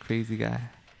ago. he's a crazy guy.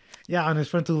 Yeah, on his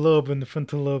frontal lobe, and the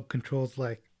frontal lobe controls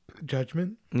like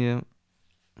judgment. Yeah,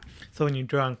 So when you're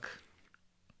drunk,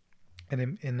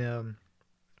 and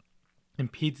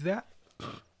impedes that.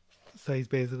 So he's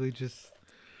basically just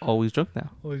always drunk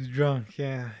now. always drunk.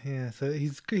 Yeah. So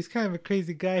he's kind of a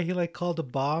crazy guy. He like called a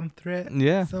bomb threat.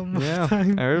 Yeah, Some yeah.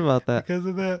 time I heard about that. because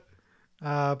of that.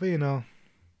 But you know.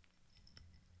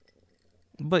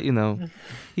 But you know,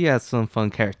 he has some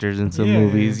fun characters in some Yeah,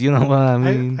 movies. yeah. You know what I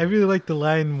mean? I really like the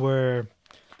line where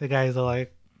the guys are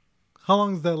like, "How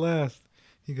long does that last?"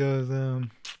 He goes,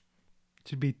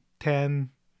 "Should be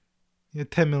 10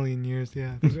 million years."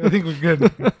 Yeah, I think we're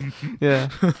good. Yeah.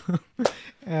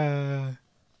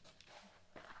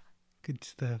 Good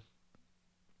stuff.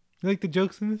 You like the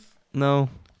jokes in this? No,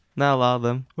 not a lot of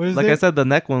them. What is Like there? I said, the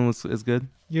neck one is good.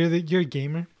 You're a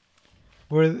gamer.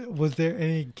 Was there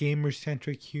any gamer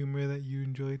centric humor that you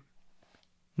enjoyed?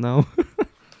 No.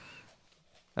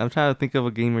 I'm trying to think of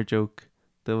a gamer joke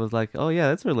that was like, oh yeah,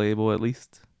 that's relatable at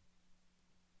least.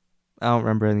 I don't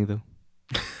remember any though.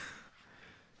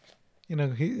 You know,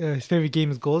 his favorite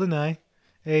game is GoldenEye.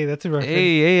 Hey, that's a reference.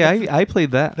 Hey, I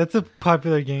played that. That's a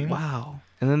popular game. Wow.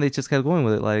 And then they just kept going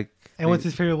with it. Like, And what's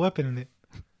his favorite weapon in it?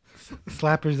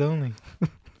 Slappers only.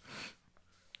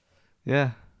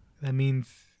 yeah, That means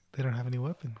they don't have any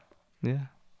weapon. yeah.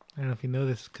 I don't know if you know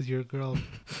this because you're a girl.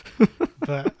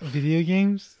 But video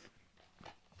games?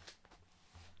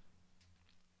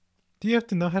 Do you have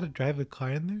to know how to drive a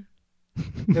car in there?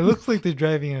 It looks like they're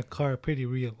driving a car pretty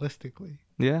realistically.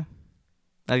 Yeah.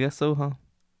 I guess so, huh?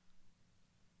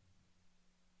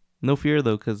 No fear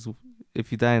though, because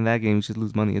if you die in that game, you just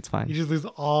lose money. It's fine. You just lose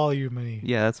all your money.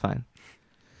 Yeah, that's fine.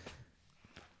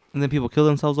 And then people kill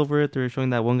themselves over it. They're showing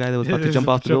that one guy that was about to jump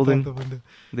off the building. window.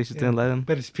 They just Yeah. didn't let him.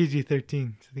 But it's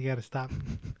PG-13, so they gotta stop.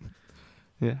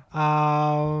 Yeah.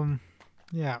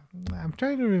 Yeah. I'm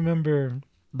trying to remember.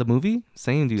 The movie?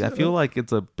 Same, dude. I feel like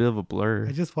it's a bit of a blur.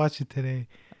 I just watched it today.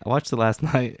 I watched it last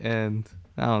night, and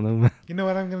I don't know, man. You know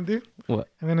what I'm gonna do? What?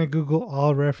 I'm gonna Google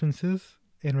all references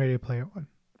in Ready Player One.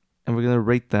 And we're gonna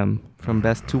rate them from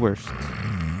best to worst.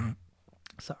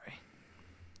 Sorry.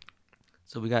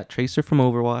 So we got Tracer from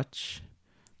Overwatch.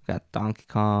 We got Donkey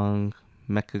Kong,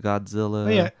 Mechagodzilla, Oh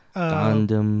yeah,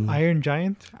 Gundam, Iron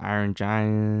Giant, Iron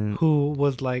Giant. who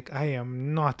was like, "I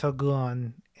am not a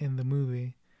gun" in the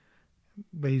movie.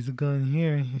 But he's going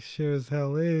here. He sure as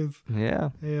hell is. Yeah.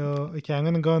 Yo, okay, I'm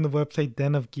gonna go on the website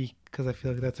Den of Geek because I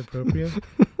feel like that's appropriate.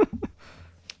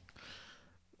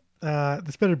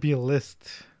 This better be a list.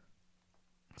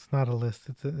 It's not a list.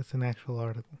 It's an actual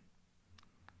article.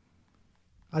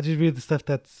 I'll just read the stuff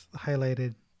that's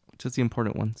highlighted. Just the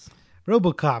important ones.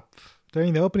 RoboCop.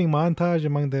 During the opening montage,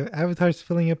 among the avatars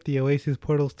filling up the Oasis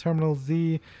portal's Terminal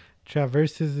Z,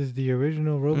 Traverses is the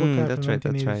original RoboCop that's from right,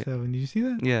 that's 1987. Did you see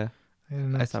that? Yeah. did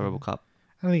I not saw see that. RoboCop.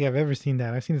 I don't think I've ever seen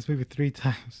that. I've seen this movie 3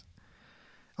 times.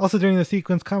 Also during the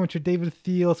sequence, commentator David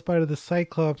Thiel spotted the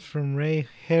Cyclops from Ray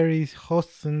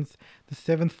Harryhausen's The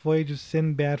Seventh Voyage of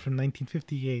Sinbad from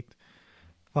 1958.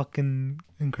 Fucking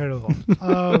incredible.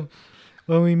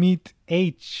 When we meet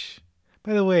H.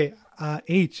 By the way,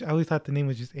 H, I always thought the name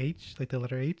was just H, like the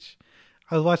letter H.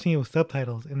 I was watching it with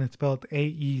subtitles, and it's spelled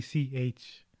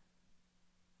A-E-C-H.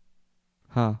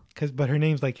 Huh. But her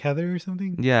name's like Heather or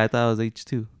something? Yeah, I thought it was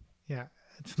H2. Yeah,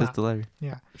 it's Just not. the letter.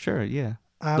 Yeah. Sure, yeah.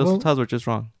 Well, Those subtitles were just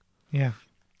wrong. yeah.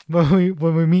 When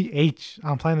we meet H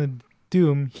on Planet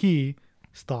Doom, he,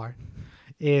 Star,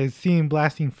 is seen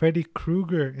blasting Freddy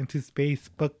Krueger into space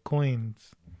buck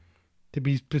coins. To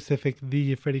be specific,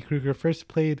 the Freddy Krueger first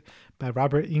played by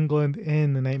Robert Englund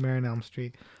in The Nightmare on Elm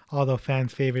Street, although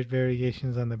fans' favorite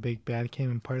variations on the Big Bad came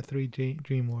in Part 3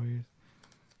 Dream Warriors.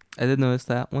 I did notice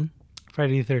that one.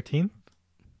 Friday the 13th.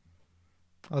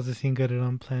 Also seen good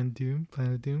on Planet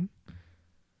Doom.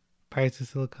 Pirates of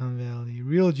Silicon Valley.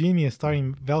 Real Genius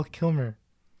starring Val Kilmer.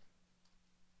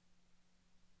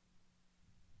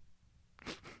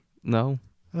 No.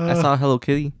 I saw Hello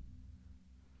Kitty.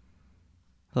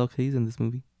 Hello Kitty's in this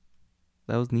movie.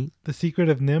 That was neat. The Secret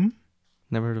of Nim.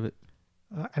 Never heard of it.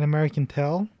 An American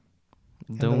Tale.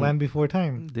 And The Land Before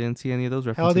Time. Didn't see any of those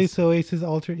references. Halliday's Oasis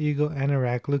alter ego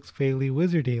Anorak looks vaguely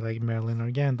wizardy like Marilyn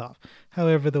or Gandalf.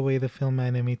 However, the way the film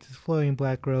animates his flowing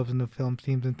black robes in the film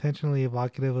seems intentionally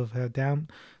evocative of how Don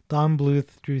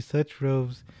Bluth drew such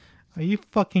robes. Are you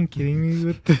fucking kidding me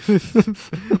with this?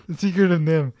 The Secret of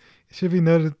Nim. It should be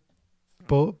noted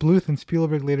Bluth and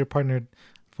Spielberg later partnered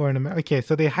for an American... Okay,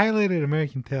 so they highlighted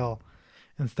American Tale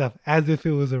and stuff as if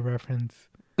it was a reference.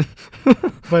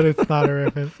 But it's not a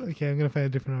reference. Okay, I'm going to find a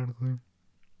different article here.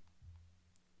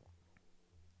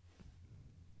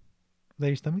 Is that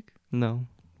your stomach? No.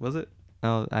 Was it?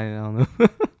 Oh, I don't know.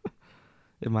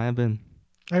 It might have been.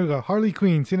 There we go. Harley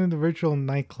Quinn, seen in the virtual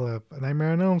nightclub. A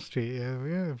Nightmare on Elm Street.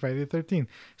 Yeah, Friday the 13th.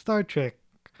 Star Trek.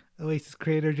 Oasis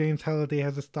creator James Halliday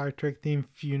has a Star Trek themed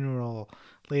funeral.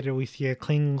 Later we see a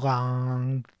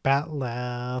Klingon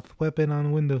Bat'leth weapon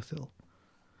on windowsill.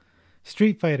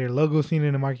 Street Fighter logo seen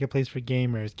in a marketplace for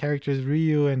gamers. Characters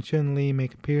Ryu and Chun-Li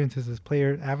make appearances as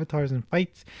player avatars in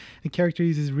fights. The character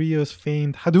uses Ryu's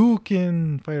famed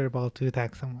Hadouken fireball to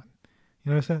attack someone.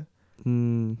 You notice that?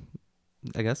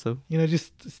 I guess so. You know,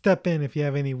 just step in if you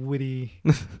have any witty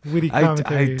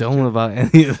commentary. I don't know about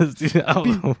any of this, dude. I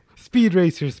don't know. Speed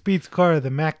Racer, Speed's car, the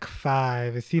Mach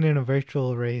 5, is seen in a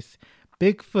virtual race.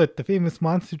 Bigfoot, the famous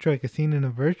monster truck, is seen in a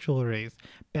virtual race.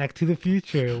 Back to the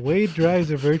Future, Wade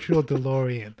drives a virtual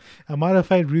DeLorean. A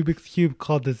modified Rubik's Cube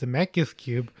called the Zemeckis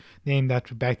Cube, named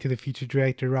after Back to the Future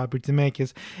director Robert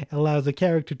Zemeckis, allows a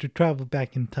character to travel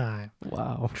back in time.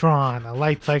 Wow. Tron, a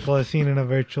light cycle, is seen in a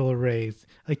virtual race.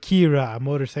 Akira, a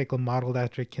motorcycle modeled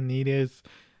after Kaneda's,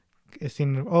 is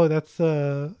seen in... Oh, that's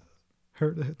the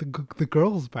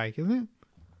girl's bike, isn't it?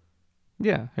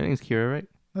 Yeah, her name's Kira, right?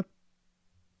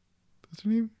 What's her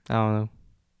name? I don't know.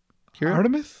 Kira?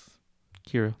 Artemis?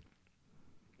 Kira.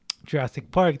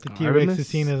 Jurassic Park, the T-Rex Artemis? is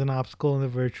seen as an obstacle in the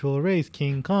virtual race.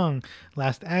 King Kong,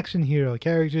 Last Action Hero,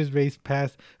 characters race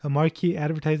past a marquee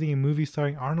advertising a movie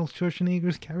starring Arnold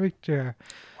Schwarzenegger's character.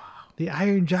 Wow. The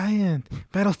Iron Giant,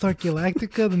 Battlestar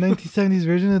Galactica, the 1970s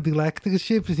version of the Galactica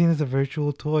ship is seen as a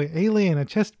virtual toy. Alien, a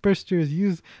chest burster is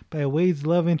used by Wade's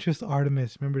love interest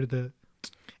Artemis. Remember the...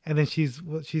 And then she's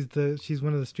one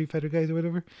of the Street Fighter guys or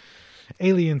whatever.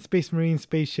 Alien, Space Marine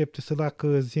spaceship to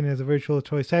Sulaco is seen as a virtual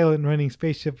toy. Silent Running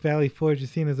spaceship Valley Forge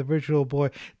is seen as a virtual boy.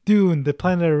 Dune, the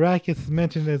planet Arrakis is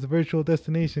mentioned as a virtual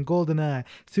destination. GoldenEye,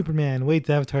 Superman, Wade's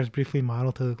avatar is briefly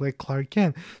modeled to look like Clark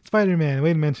Kent. Spider-Man,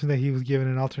 Wade mentioned that he was given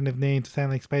an alternative name to sound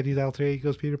like Spidey's alter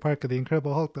egos Peter Parker. The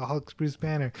Incredible Hulk, the Hulk's Bruce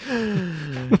Banner.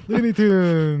 Looney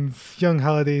Tunes, Young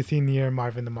Holiday is seen near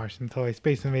Marvin the Martian toy.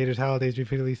 Space Invaders, Holiday is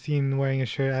repeatedly seen wearing a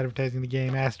shirt advertising the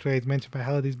game. Asteroids, mentioned by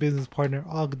Holiday's business partner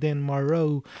Ogden Moreau.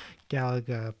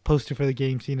 Galaga poster for the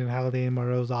game scene in Halliday and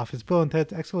Moreau's office. Bill and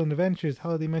Ted's Excellent Adventures.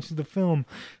 Halliday mentions the film.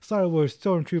 Star Wars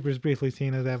Stormtroopers briefly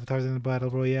seen as avatars in the Battle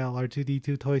Royale.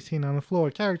 R2-D2 toy seen on the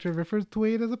floor. Character refers to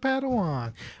Wade as a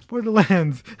Padawan.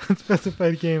 Borderlands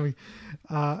unspecified game.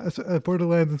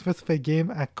 Borderlands unspecified game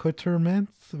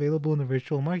accoutrements available in the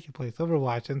virtual marketplace.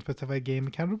 Overwatch unspecified game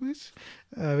accoutrements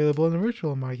available in the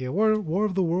virtual market. War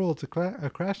of the Worlds. A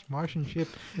crashed Martian ship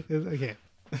is okay.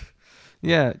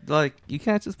 Yeah, like you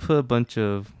can't just put a bunch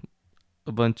of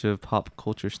pop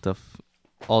culture stuff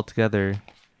all together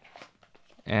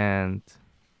and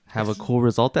have a cool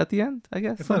result at the end. I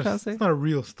guess It's I'm not, trying to say. it's not a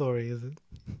real story, is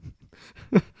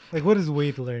it? Like, what does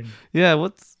Wade learn? Yeah,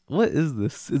 what is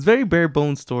this? It's very bare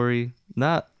bones story.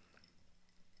 Not.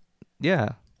 Yeah,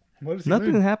 What does he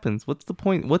nothing learn? happens. What's the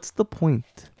point? What's the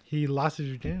point? He lost his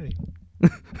virginity.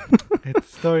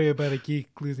 It's a story about a geek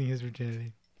losing his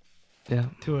virginity Yeah.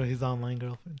 to his online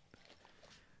girlfriend.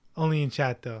 Only in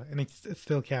chat, though, and it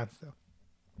still counts, though.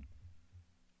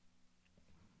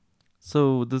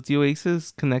 So does the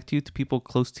Oasis connect you to people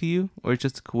close to you, or it's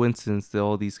just a coincidence that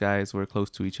all these guys were close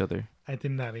to each other? I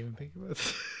did not even think about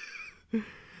it.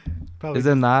 Probably Is it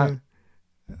just- not?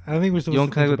 I don't think we're You supposed don't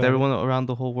to connect think with about everyone around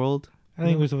the whole world? it. I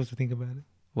think we're supposed to think about it.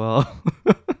 Well,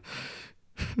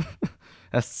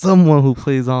 as someone who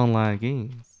plays online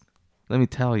games, let me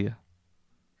tell you,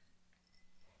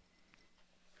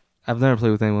 I've never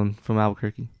played with anyone from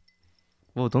Albuquerque.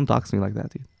 Whoa, don't dox me like that,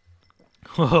 dude.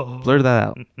 Whoa. Blur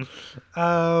that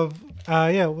out.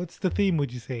 Yeah, what's the theme,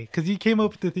 would you say? Because you came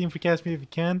up with the theme for Catch Me If You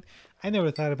Can. I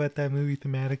never thought about that movie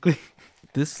thematically.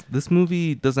 This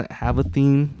movie doesn't have a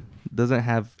theme, doesn't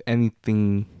have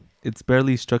anything. It's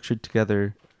barely structured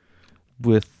together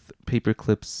with paper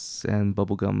clips and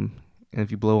bubble gum. And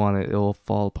if you blow on it, it'll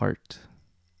fall apart.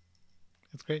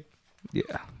 It's great.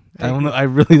 Yeah. I don't know. I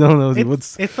really don't know. Dude.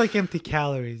 It's like empty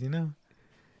calories, you know?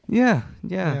 Yeah.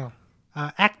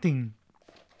 Acting.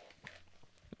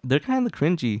 They're kind of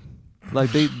cringy.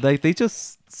 They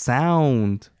just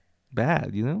sound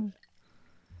bad, you know?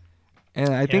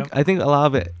 And I think a lot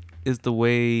of it is the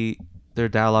way their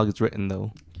dialogue is written,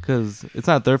 though. Because it's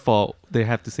not their fault. They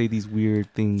have to say these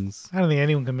weird things. I don't think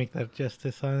anyone can make that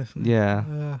justice, honestly.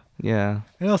 Yeah. Yeah.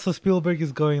 And also Spielberg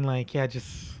is going like, yeah,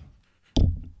 just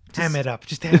ham it up.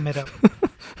 Just ham it up.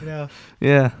 You know?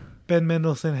 Yeah. Ben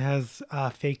Mendelsohn has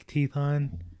fake teeth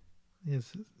on. He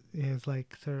has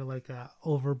like sort of like a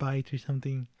overbite or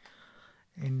something.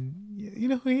 And you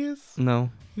know who he is?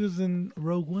 No. He was in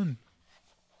Rogue One.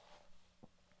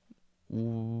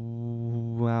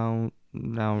 Well,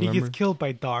 now He remember. gets killed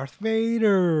by Darth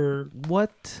Vader.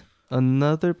 What?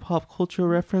 Another pop culture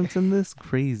reference in this?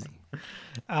 Crazy.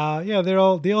 Yeah, they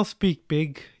all speak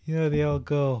big. You know, they all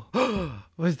go.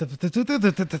 What's the?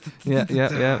 Yeah.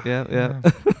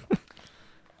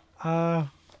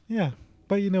 Yeah.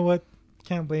 But you know what?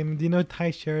 Can't blame him. Do you know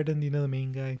Ty Sheridan? Do you know the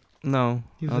main guy? No,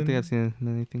 He I was don't think in- I've seen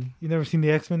anything. You never seen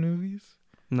the X-Men movies?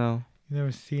 No, You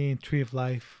never seen Tree of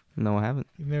Life? no, I haven't.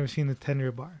 You've never seen the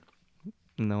 10-Year Bar?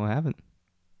 No, I haven't.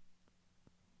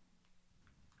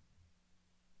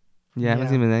 Yeah, I haven't Yeah.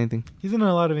 seen him in anything. He's in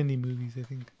a lot of indie movies, I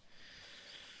think.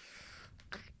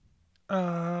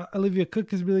 Olivia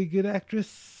Cook is a really good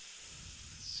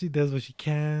actress. She does what she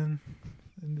can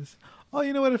in this. Oh,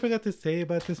 you know what I forgot to say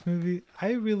about this movie?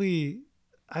 I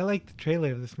like the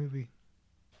trailer of this movie,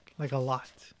 like a lot.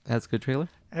 That's a good trailer.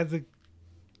 As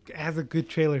a good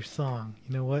trailer song,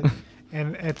 you know what?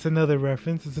 And it's another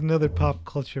reference. It's another pop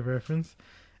culture reference.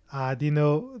 Do you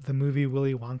know the movie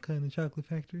Willy Wonka and the Chocolate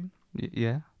Factory?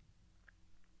 Yeah.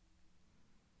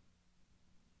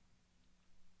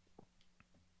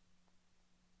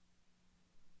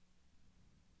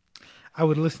 I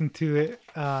would listen to it.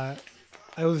 I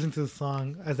listened to the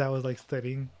song as I was like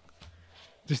studying,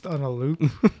 just on a loop,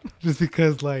 just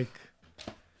because like,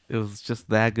 It was just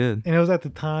that good. and it was at the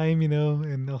time, you know,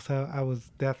 and also I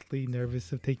was deathly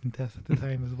nervous of taking tests at the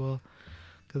time as well,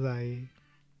 because I.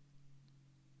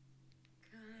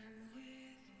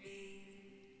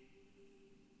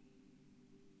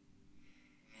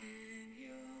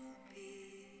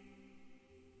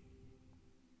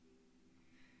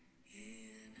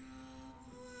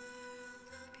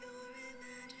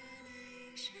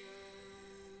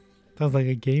 Sounds like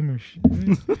a gamer shit.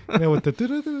 You know, with the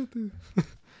do-do-do-do.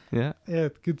 Yeah. Yeah,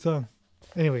 it's a good song.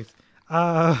 Anyways,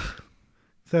 so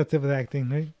that's it with acting,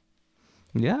 right?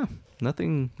 Yeah.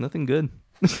 Nothing good.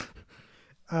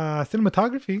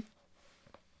 Cinematography.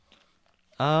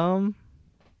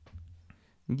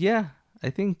 Yeah, I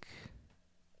think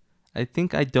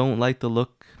I don't like the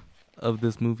look of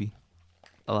this movie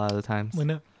a lot of the times. Why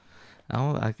not?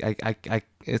 I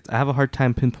have a hard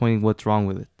time pinpointing what's wrong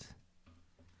with it.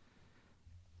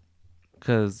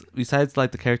 Because besides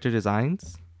like the character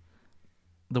designs,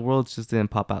 the worlds just didn't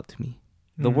pop out to me.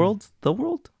 The Mm. worlds, The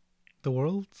worlds. The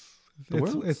worlds?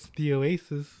 It's the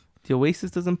Oasis. the Oasis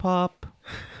doesn't pop.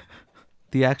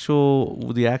 The actual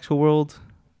world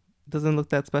doesn't look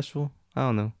that special. I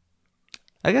don't know.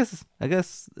 I guess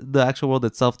the actual world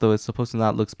itself though is supposed to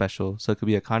not look special, so it could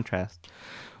be a contrast.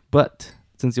 But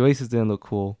since the Oasis didn't look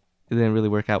cool, it didn't really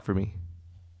work out for me.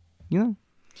 You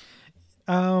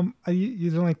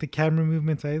You don't like the camera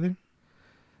movements either.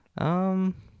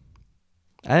 know,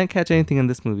 I didn't catch anything in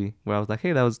this movie where I was like,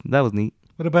 hey, that was neat.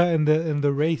 What about in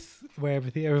the race where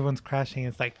everyone's crashing?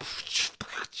 It's like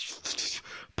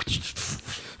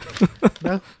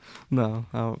no. No,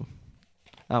 I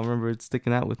don't remember it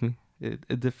sticking out with me. It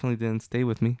definitely didn't stay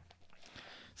with me.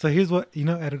 So here's what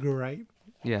Edgar Wright,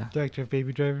 Yeah, director of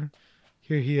Baby Driver.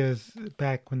 Here he is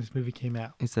back when this movie came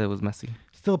out. he said it was messy.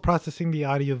 Still processing the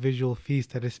audio-visual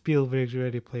feast that is Spielberg's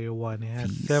Ready Player One. It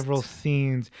has Feast. several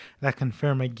scenes that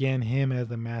confirm again him as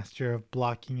a master of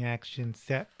blocking action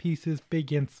set pieces,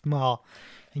 big and small.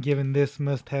 And given this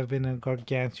must have been a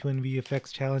gargantuan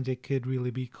VFX challenge, it could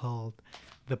really be called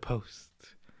The Post.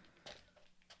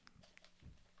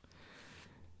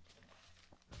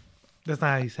 That's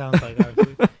not how he sounds like,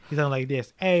 obviously. He sounds like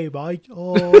this. Hey, Mike.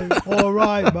 Oh, all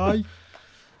right, Mike.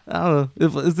 I don't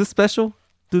know. Is this special?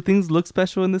 Do things look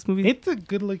special in this movie? It's a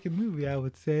good-looking movie, I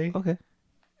would say. Okay.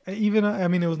 Even, I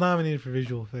mean, it was nominated for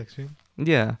visual effects, right?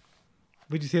 Yeah.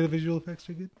 Would you say the visual effects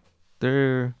are good?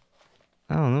 They're,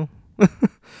 I don't know.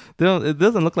 They don't. It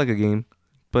doesn't look like a game,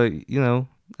 but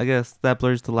I guess that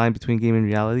blurs the line between game and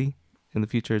reality. In the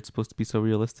future, it's supposed to be so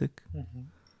realistic.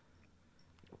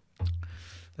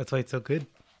 That's why it's so good.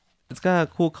 It's got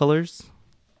cool colors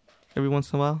every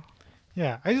once in a while.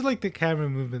 Yeah, I just like the camera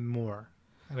movement more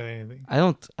than anything.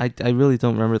 I really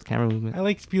don't remember the camera movement. I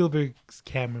like Spielberg's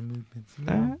camera movements. You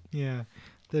know? Alright. Yeah,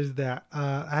 there's that.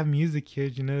 I have music here.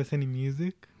 Did you notice any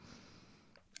music?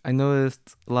 I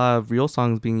noticed a lot of real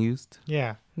songs being used.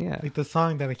 Yeah, Yeah. like the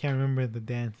song that I can't remember the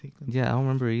dance sequence. Yeah, I don't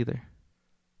remember either.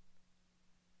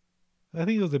 I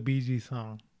think it was a Bee Gees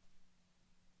song.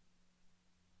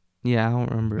 Yeah, I don't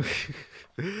remember.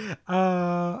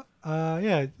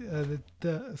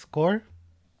 The score.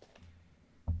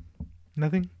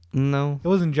 Nothing. No. It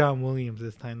wasn't John Williams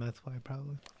this time. That's why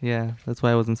probably. Yeah, that's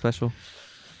why it wasn't special.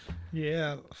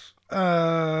 Yeah.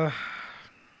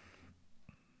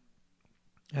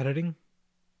 Editing.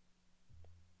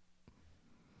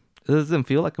 It doesn't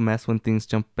feel like a mess when things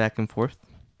jump back and forth.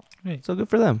 Right. So good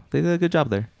for them. They did a good job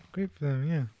there. Great for them.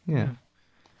 Yeah.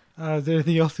 Yeah. Is there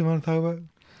anything else you want to talk about?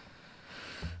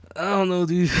 I don't know,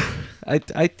 dude. I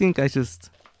think I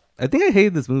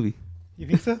hated this movie. You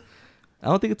think so? I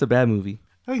don't think it's a bad movie.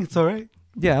 I think it's all right.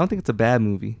 Yeah, I don't think it's a bad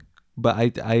movie. But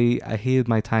I hated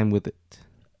my time with it.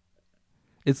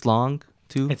 It's long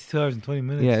too. It's 2 hours and 20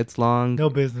 minutes. Yeah, it's long. No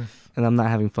business. And I'm not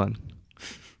having fun.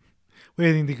 What do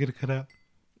you think they could have cut out?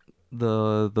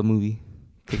 The movie.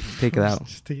 Take it out.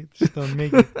 Just take it. Just don't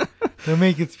make it. Don't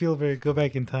make it Spielberg. Go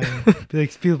back in time. Be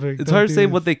like Spielberg. It's don't hard to do say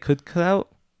this. what they could cut out.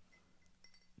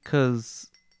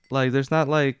 Cause there's not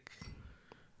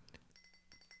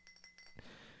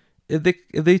if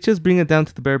they just bring it down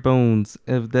to the bare bones,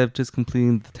 if they've just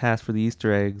completed the task for the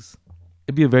Easter eggs,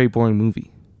 it'd be a very boring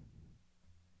movie.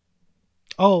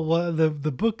 Oh well, the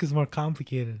book is more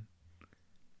complicated.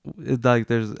 It's like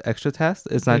there's extra tasks.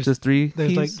 It's not There's- just 3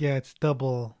 There's keys. it's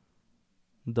double.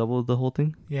 Double the whole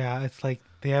thing. Yeah, it's like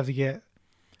they have to get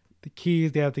the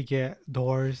keys. They have to get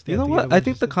doors. They You have know to get a what? I bunch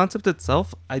think of the stuff. concept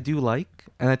itself I do like,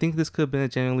 and I think this could have been a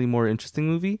genuinely more interesting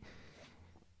movie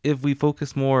if we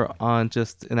focus more on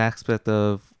just an aspect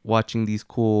of watching these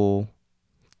cool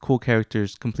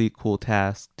characters complete cool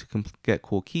tasks to get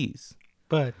cool keys.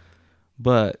 But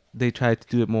But they tried to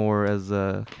do it more as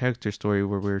a character story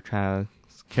where we're trying to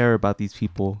care about these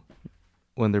people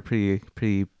when they're pretty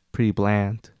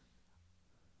bland.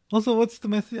 also, what's the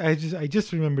message? I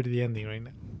just remembered the ending right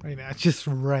now. Just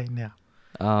right now.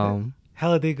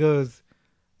 Halliday goes,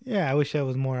 "Yeah, I wish I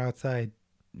was more outside."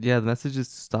 Yeah, the message is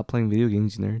to stop playing video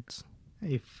games, you nerds.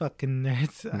 You fucking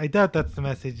nerds. I doubt that's the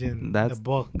message in the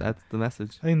book. That's the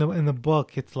message. I think in the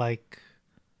book it's like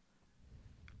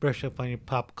brush up on your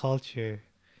pop culture.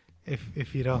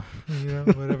 If you don't,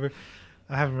 whatever.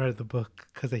 I haven't read the book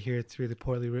because I hear it's really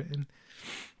poorly written.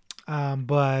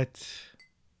 But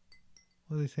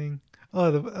what are they saying?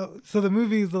 So the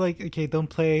movies are like, okay,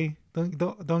 don't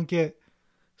get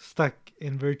stuck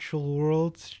in virtual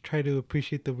worlds. Try to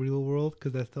appreciate the real world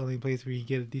because that's the only place where you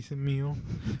get a decent meal.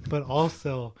 But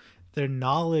also, their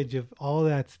knowledge of all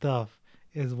that stuff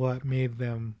is what made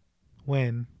them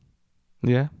win.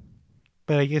 Yeah.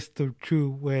 But I guess the true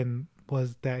win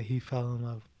was that he fell in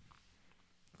love.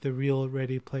 The real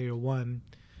Ready Player One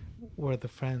were the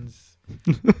friends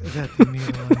that they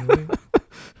made along the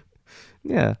way.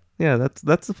 Yeah.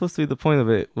 That's supposed to be the point of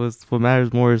it. Was what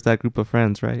matters more is that group of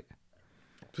friends, right?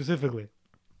 Specifically,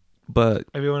 But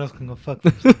everyone else can go fuck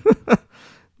themselves.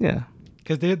 yeah,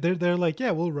 Because they're like,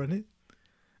 yeah, we'll run it.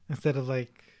 Instead of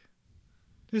like,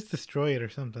 just destroy it or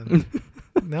something.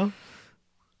 No?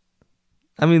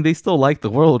 I mean, they still like the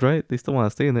world, right? They still want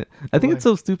to stay in it. I think it's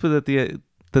so stupid that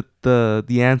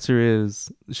the answer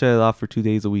is shut it off for 2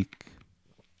 days a week.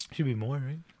 Should be more,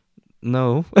 right?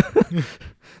 No,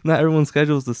 not everyone's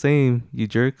schedule is the same. You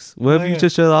jerks. What if Oh, you yeah.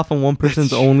 just shut it off on one person's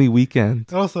true. only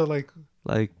weekend? Also, like,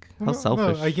 Like how no,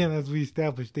 selfish. No, again, as we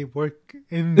established, they work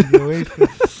in the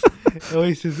Oasis.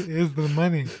 Oasis is the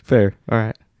money. Fair. All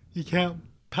right. You can't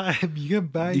buy.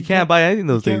 You can't buy anything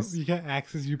those you can't, days. You can't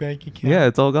access your bank account. Yeah,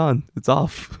 it's all gone. It's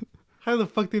off. How the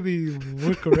fuck did they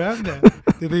work around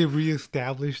that? Did they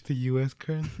reestablish the U.S.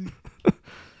 currency?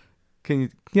 Can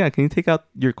you take out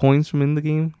your coins from in the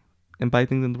game and buy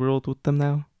things in the world with them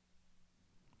now?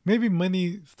 Maybe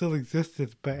money still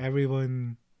existed, but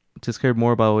everyone. Just cared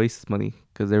more about Oasis money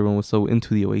because everyone was so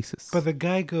into the Oasis. But the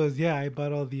guy goes, "Yeah, I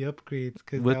bought all the upgrades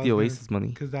With the Oasis money.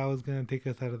 because that was gonna take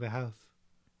us out of the house."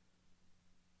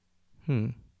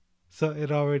 So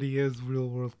it already is real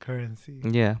world currency.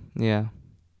 Yeah.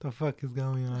 The fuck is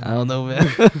going on? I don't know, man.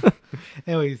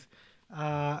 Anyways,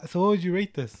 so what would you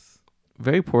rate this?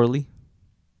 Very poorly.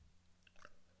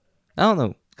 I don't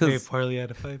know. Very 'Cause, poorly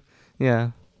out of 5.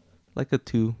 yeah, like a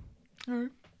 2, All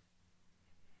right,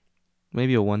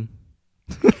 maybe a 1.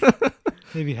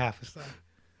 maybe half a star.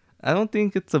 I don't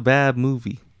think it's a bad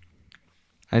movie.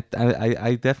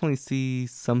 I definitely see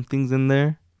some things in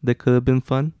there that could have been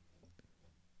fun.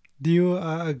 Do you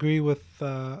agree with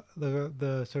the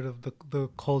sort of the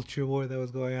culture war that was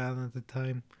going on at the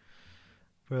time,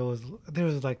 where there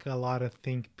was like a lot of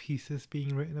think pieces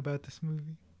being written about this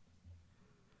movie,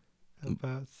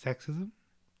 about sexism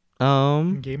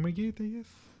and Gamergate, I guess.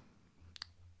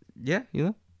 Yeah,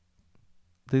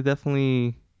 they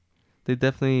definitely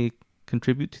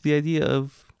contribute to the idea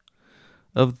of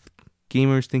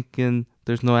gamers thinking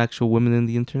there's no actual women in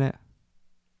the internet.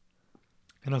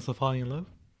 And also falling in love.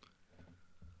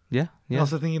 Yeah. And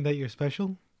also thinking that you're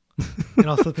special. And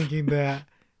also thinking that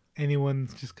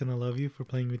anyone's just gonna love you for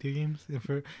playing video games and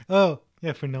for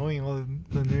knowing all the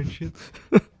nerd shit.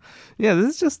 Yeah,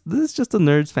 this is just a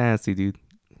nerd's fantasy, dude.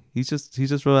 He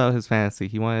just wrote out his fantasy.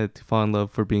 He wanted to fall in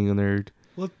love for being a nerd.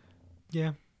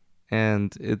 Yeah.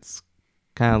 And it's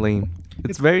kind of lame.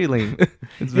 It's very lame.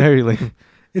 It's very lame.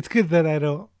 It's good that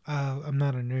I'm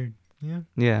not a nerd. Yeah.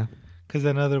 Yeah. Because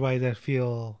then otherwise I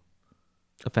feel.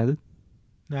 Offended?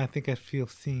 No, I think I feel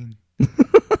seen.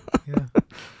 Yeah.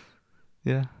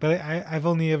 Yeah. But I've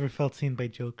only ever felt seen by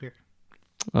Joker.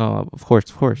 Oh, of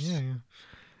course. Yeah.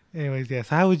 Anyways, yes.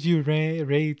 How would you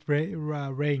rank?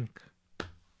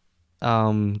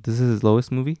 This is his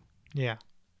lowest movie, Yeah.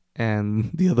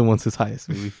 and the other one's his highest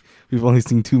movie. We've only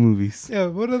seen 2 movies Yeah.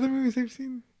 What other movies have you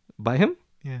seen? by him.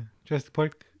 Yeah. Jurassic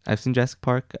Park. I've seen Jurassic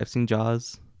Park. I've seen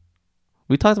Jaws.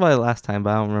 We talked about it last time, but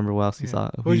I don't remember what else he saw.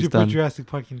 Where would you put Jurassic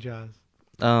Park and Jaws?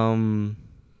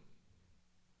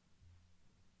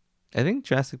 I think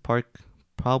Jurassic Park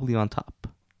probably on top.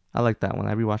 I like that one.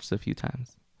 I rewatched it a few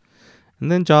times.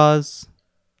 And then Jaws.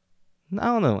 I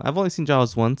don't know. I've only seen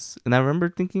Jaws once, and I remember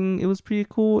thinking it was pretty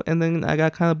cool, and then I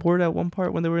got kind of bored at one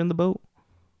part when they were in the boat.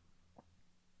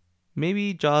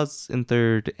 Maybe Jaws in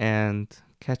third and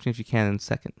Catch Me If You Can in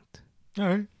second. All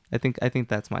right. I think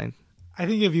that's mine. I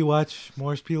think if you watch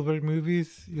more Spielberg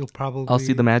movies, you'll probably. I'll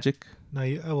see the magic. No,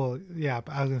 yeah.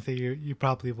 But I was gonna say you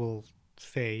probably will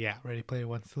say, yeah, Ready Player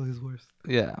One still his worst.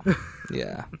 Yeah,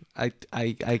 yeah. I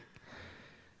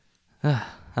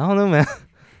don't know, man.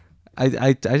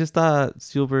 I just thought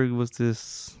Spielberg was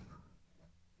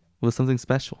something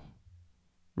special.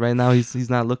 Right now, he's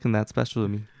not looking that special to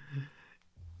me.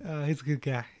 He's a good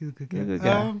guy. He's a good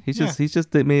guy. He's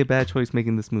just made a bad choice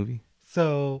making this movie.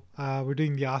 So we're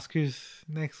doing the Oscars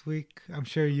next week. I'm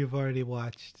sure you've already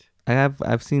watched.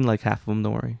 I've seen like half of them.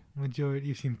 Don't worry. Majority.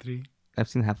 You've seen 3. I've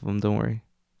seen half of them. Don't worry.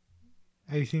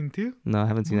 Have you seen 2? No, I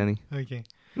haven't seen any. Okay.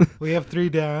 We have 3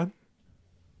 down.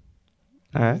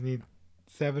 All We right. just need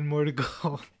 7 more to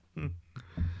go.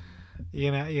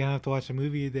 You're gonna have to watch a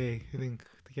movie a day, I think,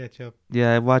 to catch up.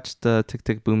 Yeah, I watched Tick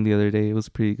Tick Boom the other day. It was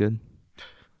pretty good.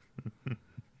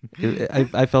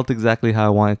 I felt exactly how I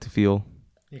wanted to feel.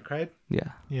 You cried?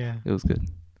 Yeah, Yeah. it was good.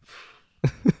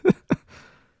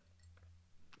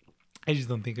 I just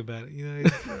don't think about it, you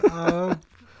know.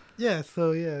 Yeah.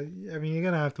 So yeah, I mean, you're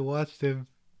gonna have to watch them,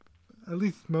 at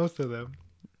least most of them.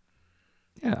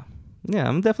 Yeah. Yeah,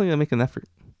 I'm definitely gonna make an effort.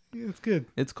 Yeah, it's good.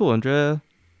 It's cool. Andrea,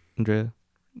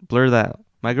 blur that out.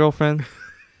 My girlfriend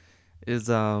is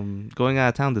going out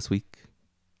of town this week.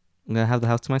 I'm gonna have the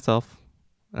house to myself,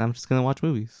 and I'm just gonna watch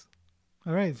movies.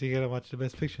 All right, so you gotta watch the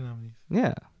Best Picture nominees.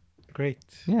 Yeah, Great.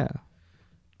 yeah,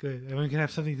 Good. And we can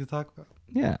have something to talk about.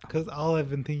 yeah. Because all I've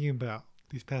been thinking about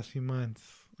these past few months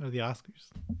are the Oscars.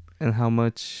 And how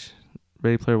much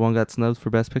Ready Player One got snubbed for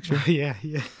Best Picture? Yeah.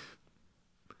 Yeah.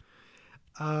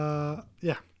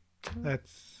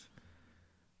 That's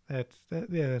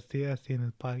the end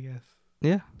of the podcast.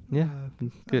 Yeah. Uh,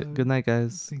 Good night,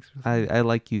 guys. Thanks for I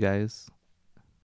like you guys.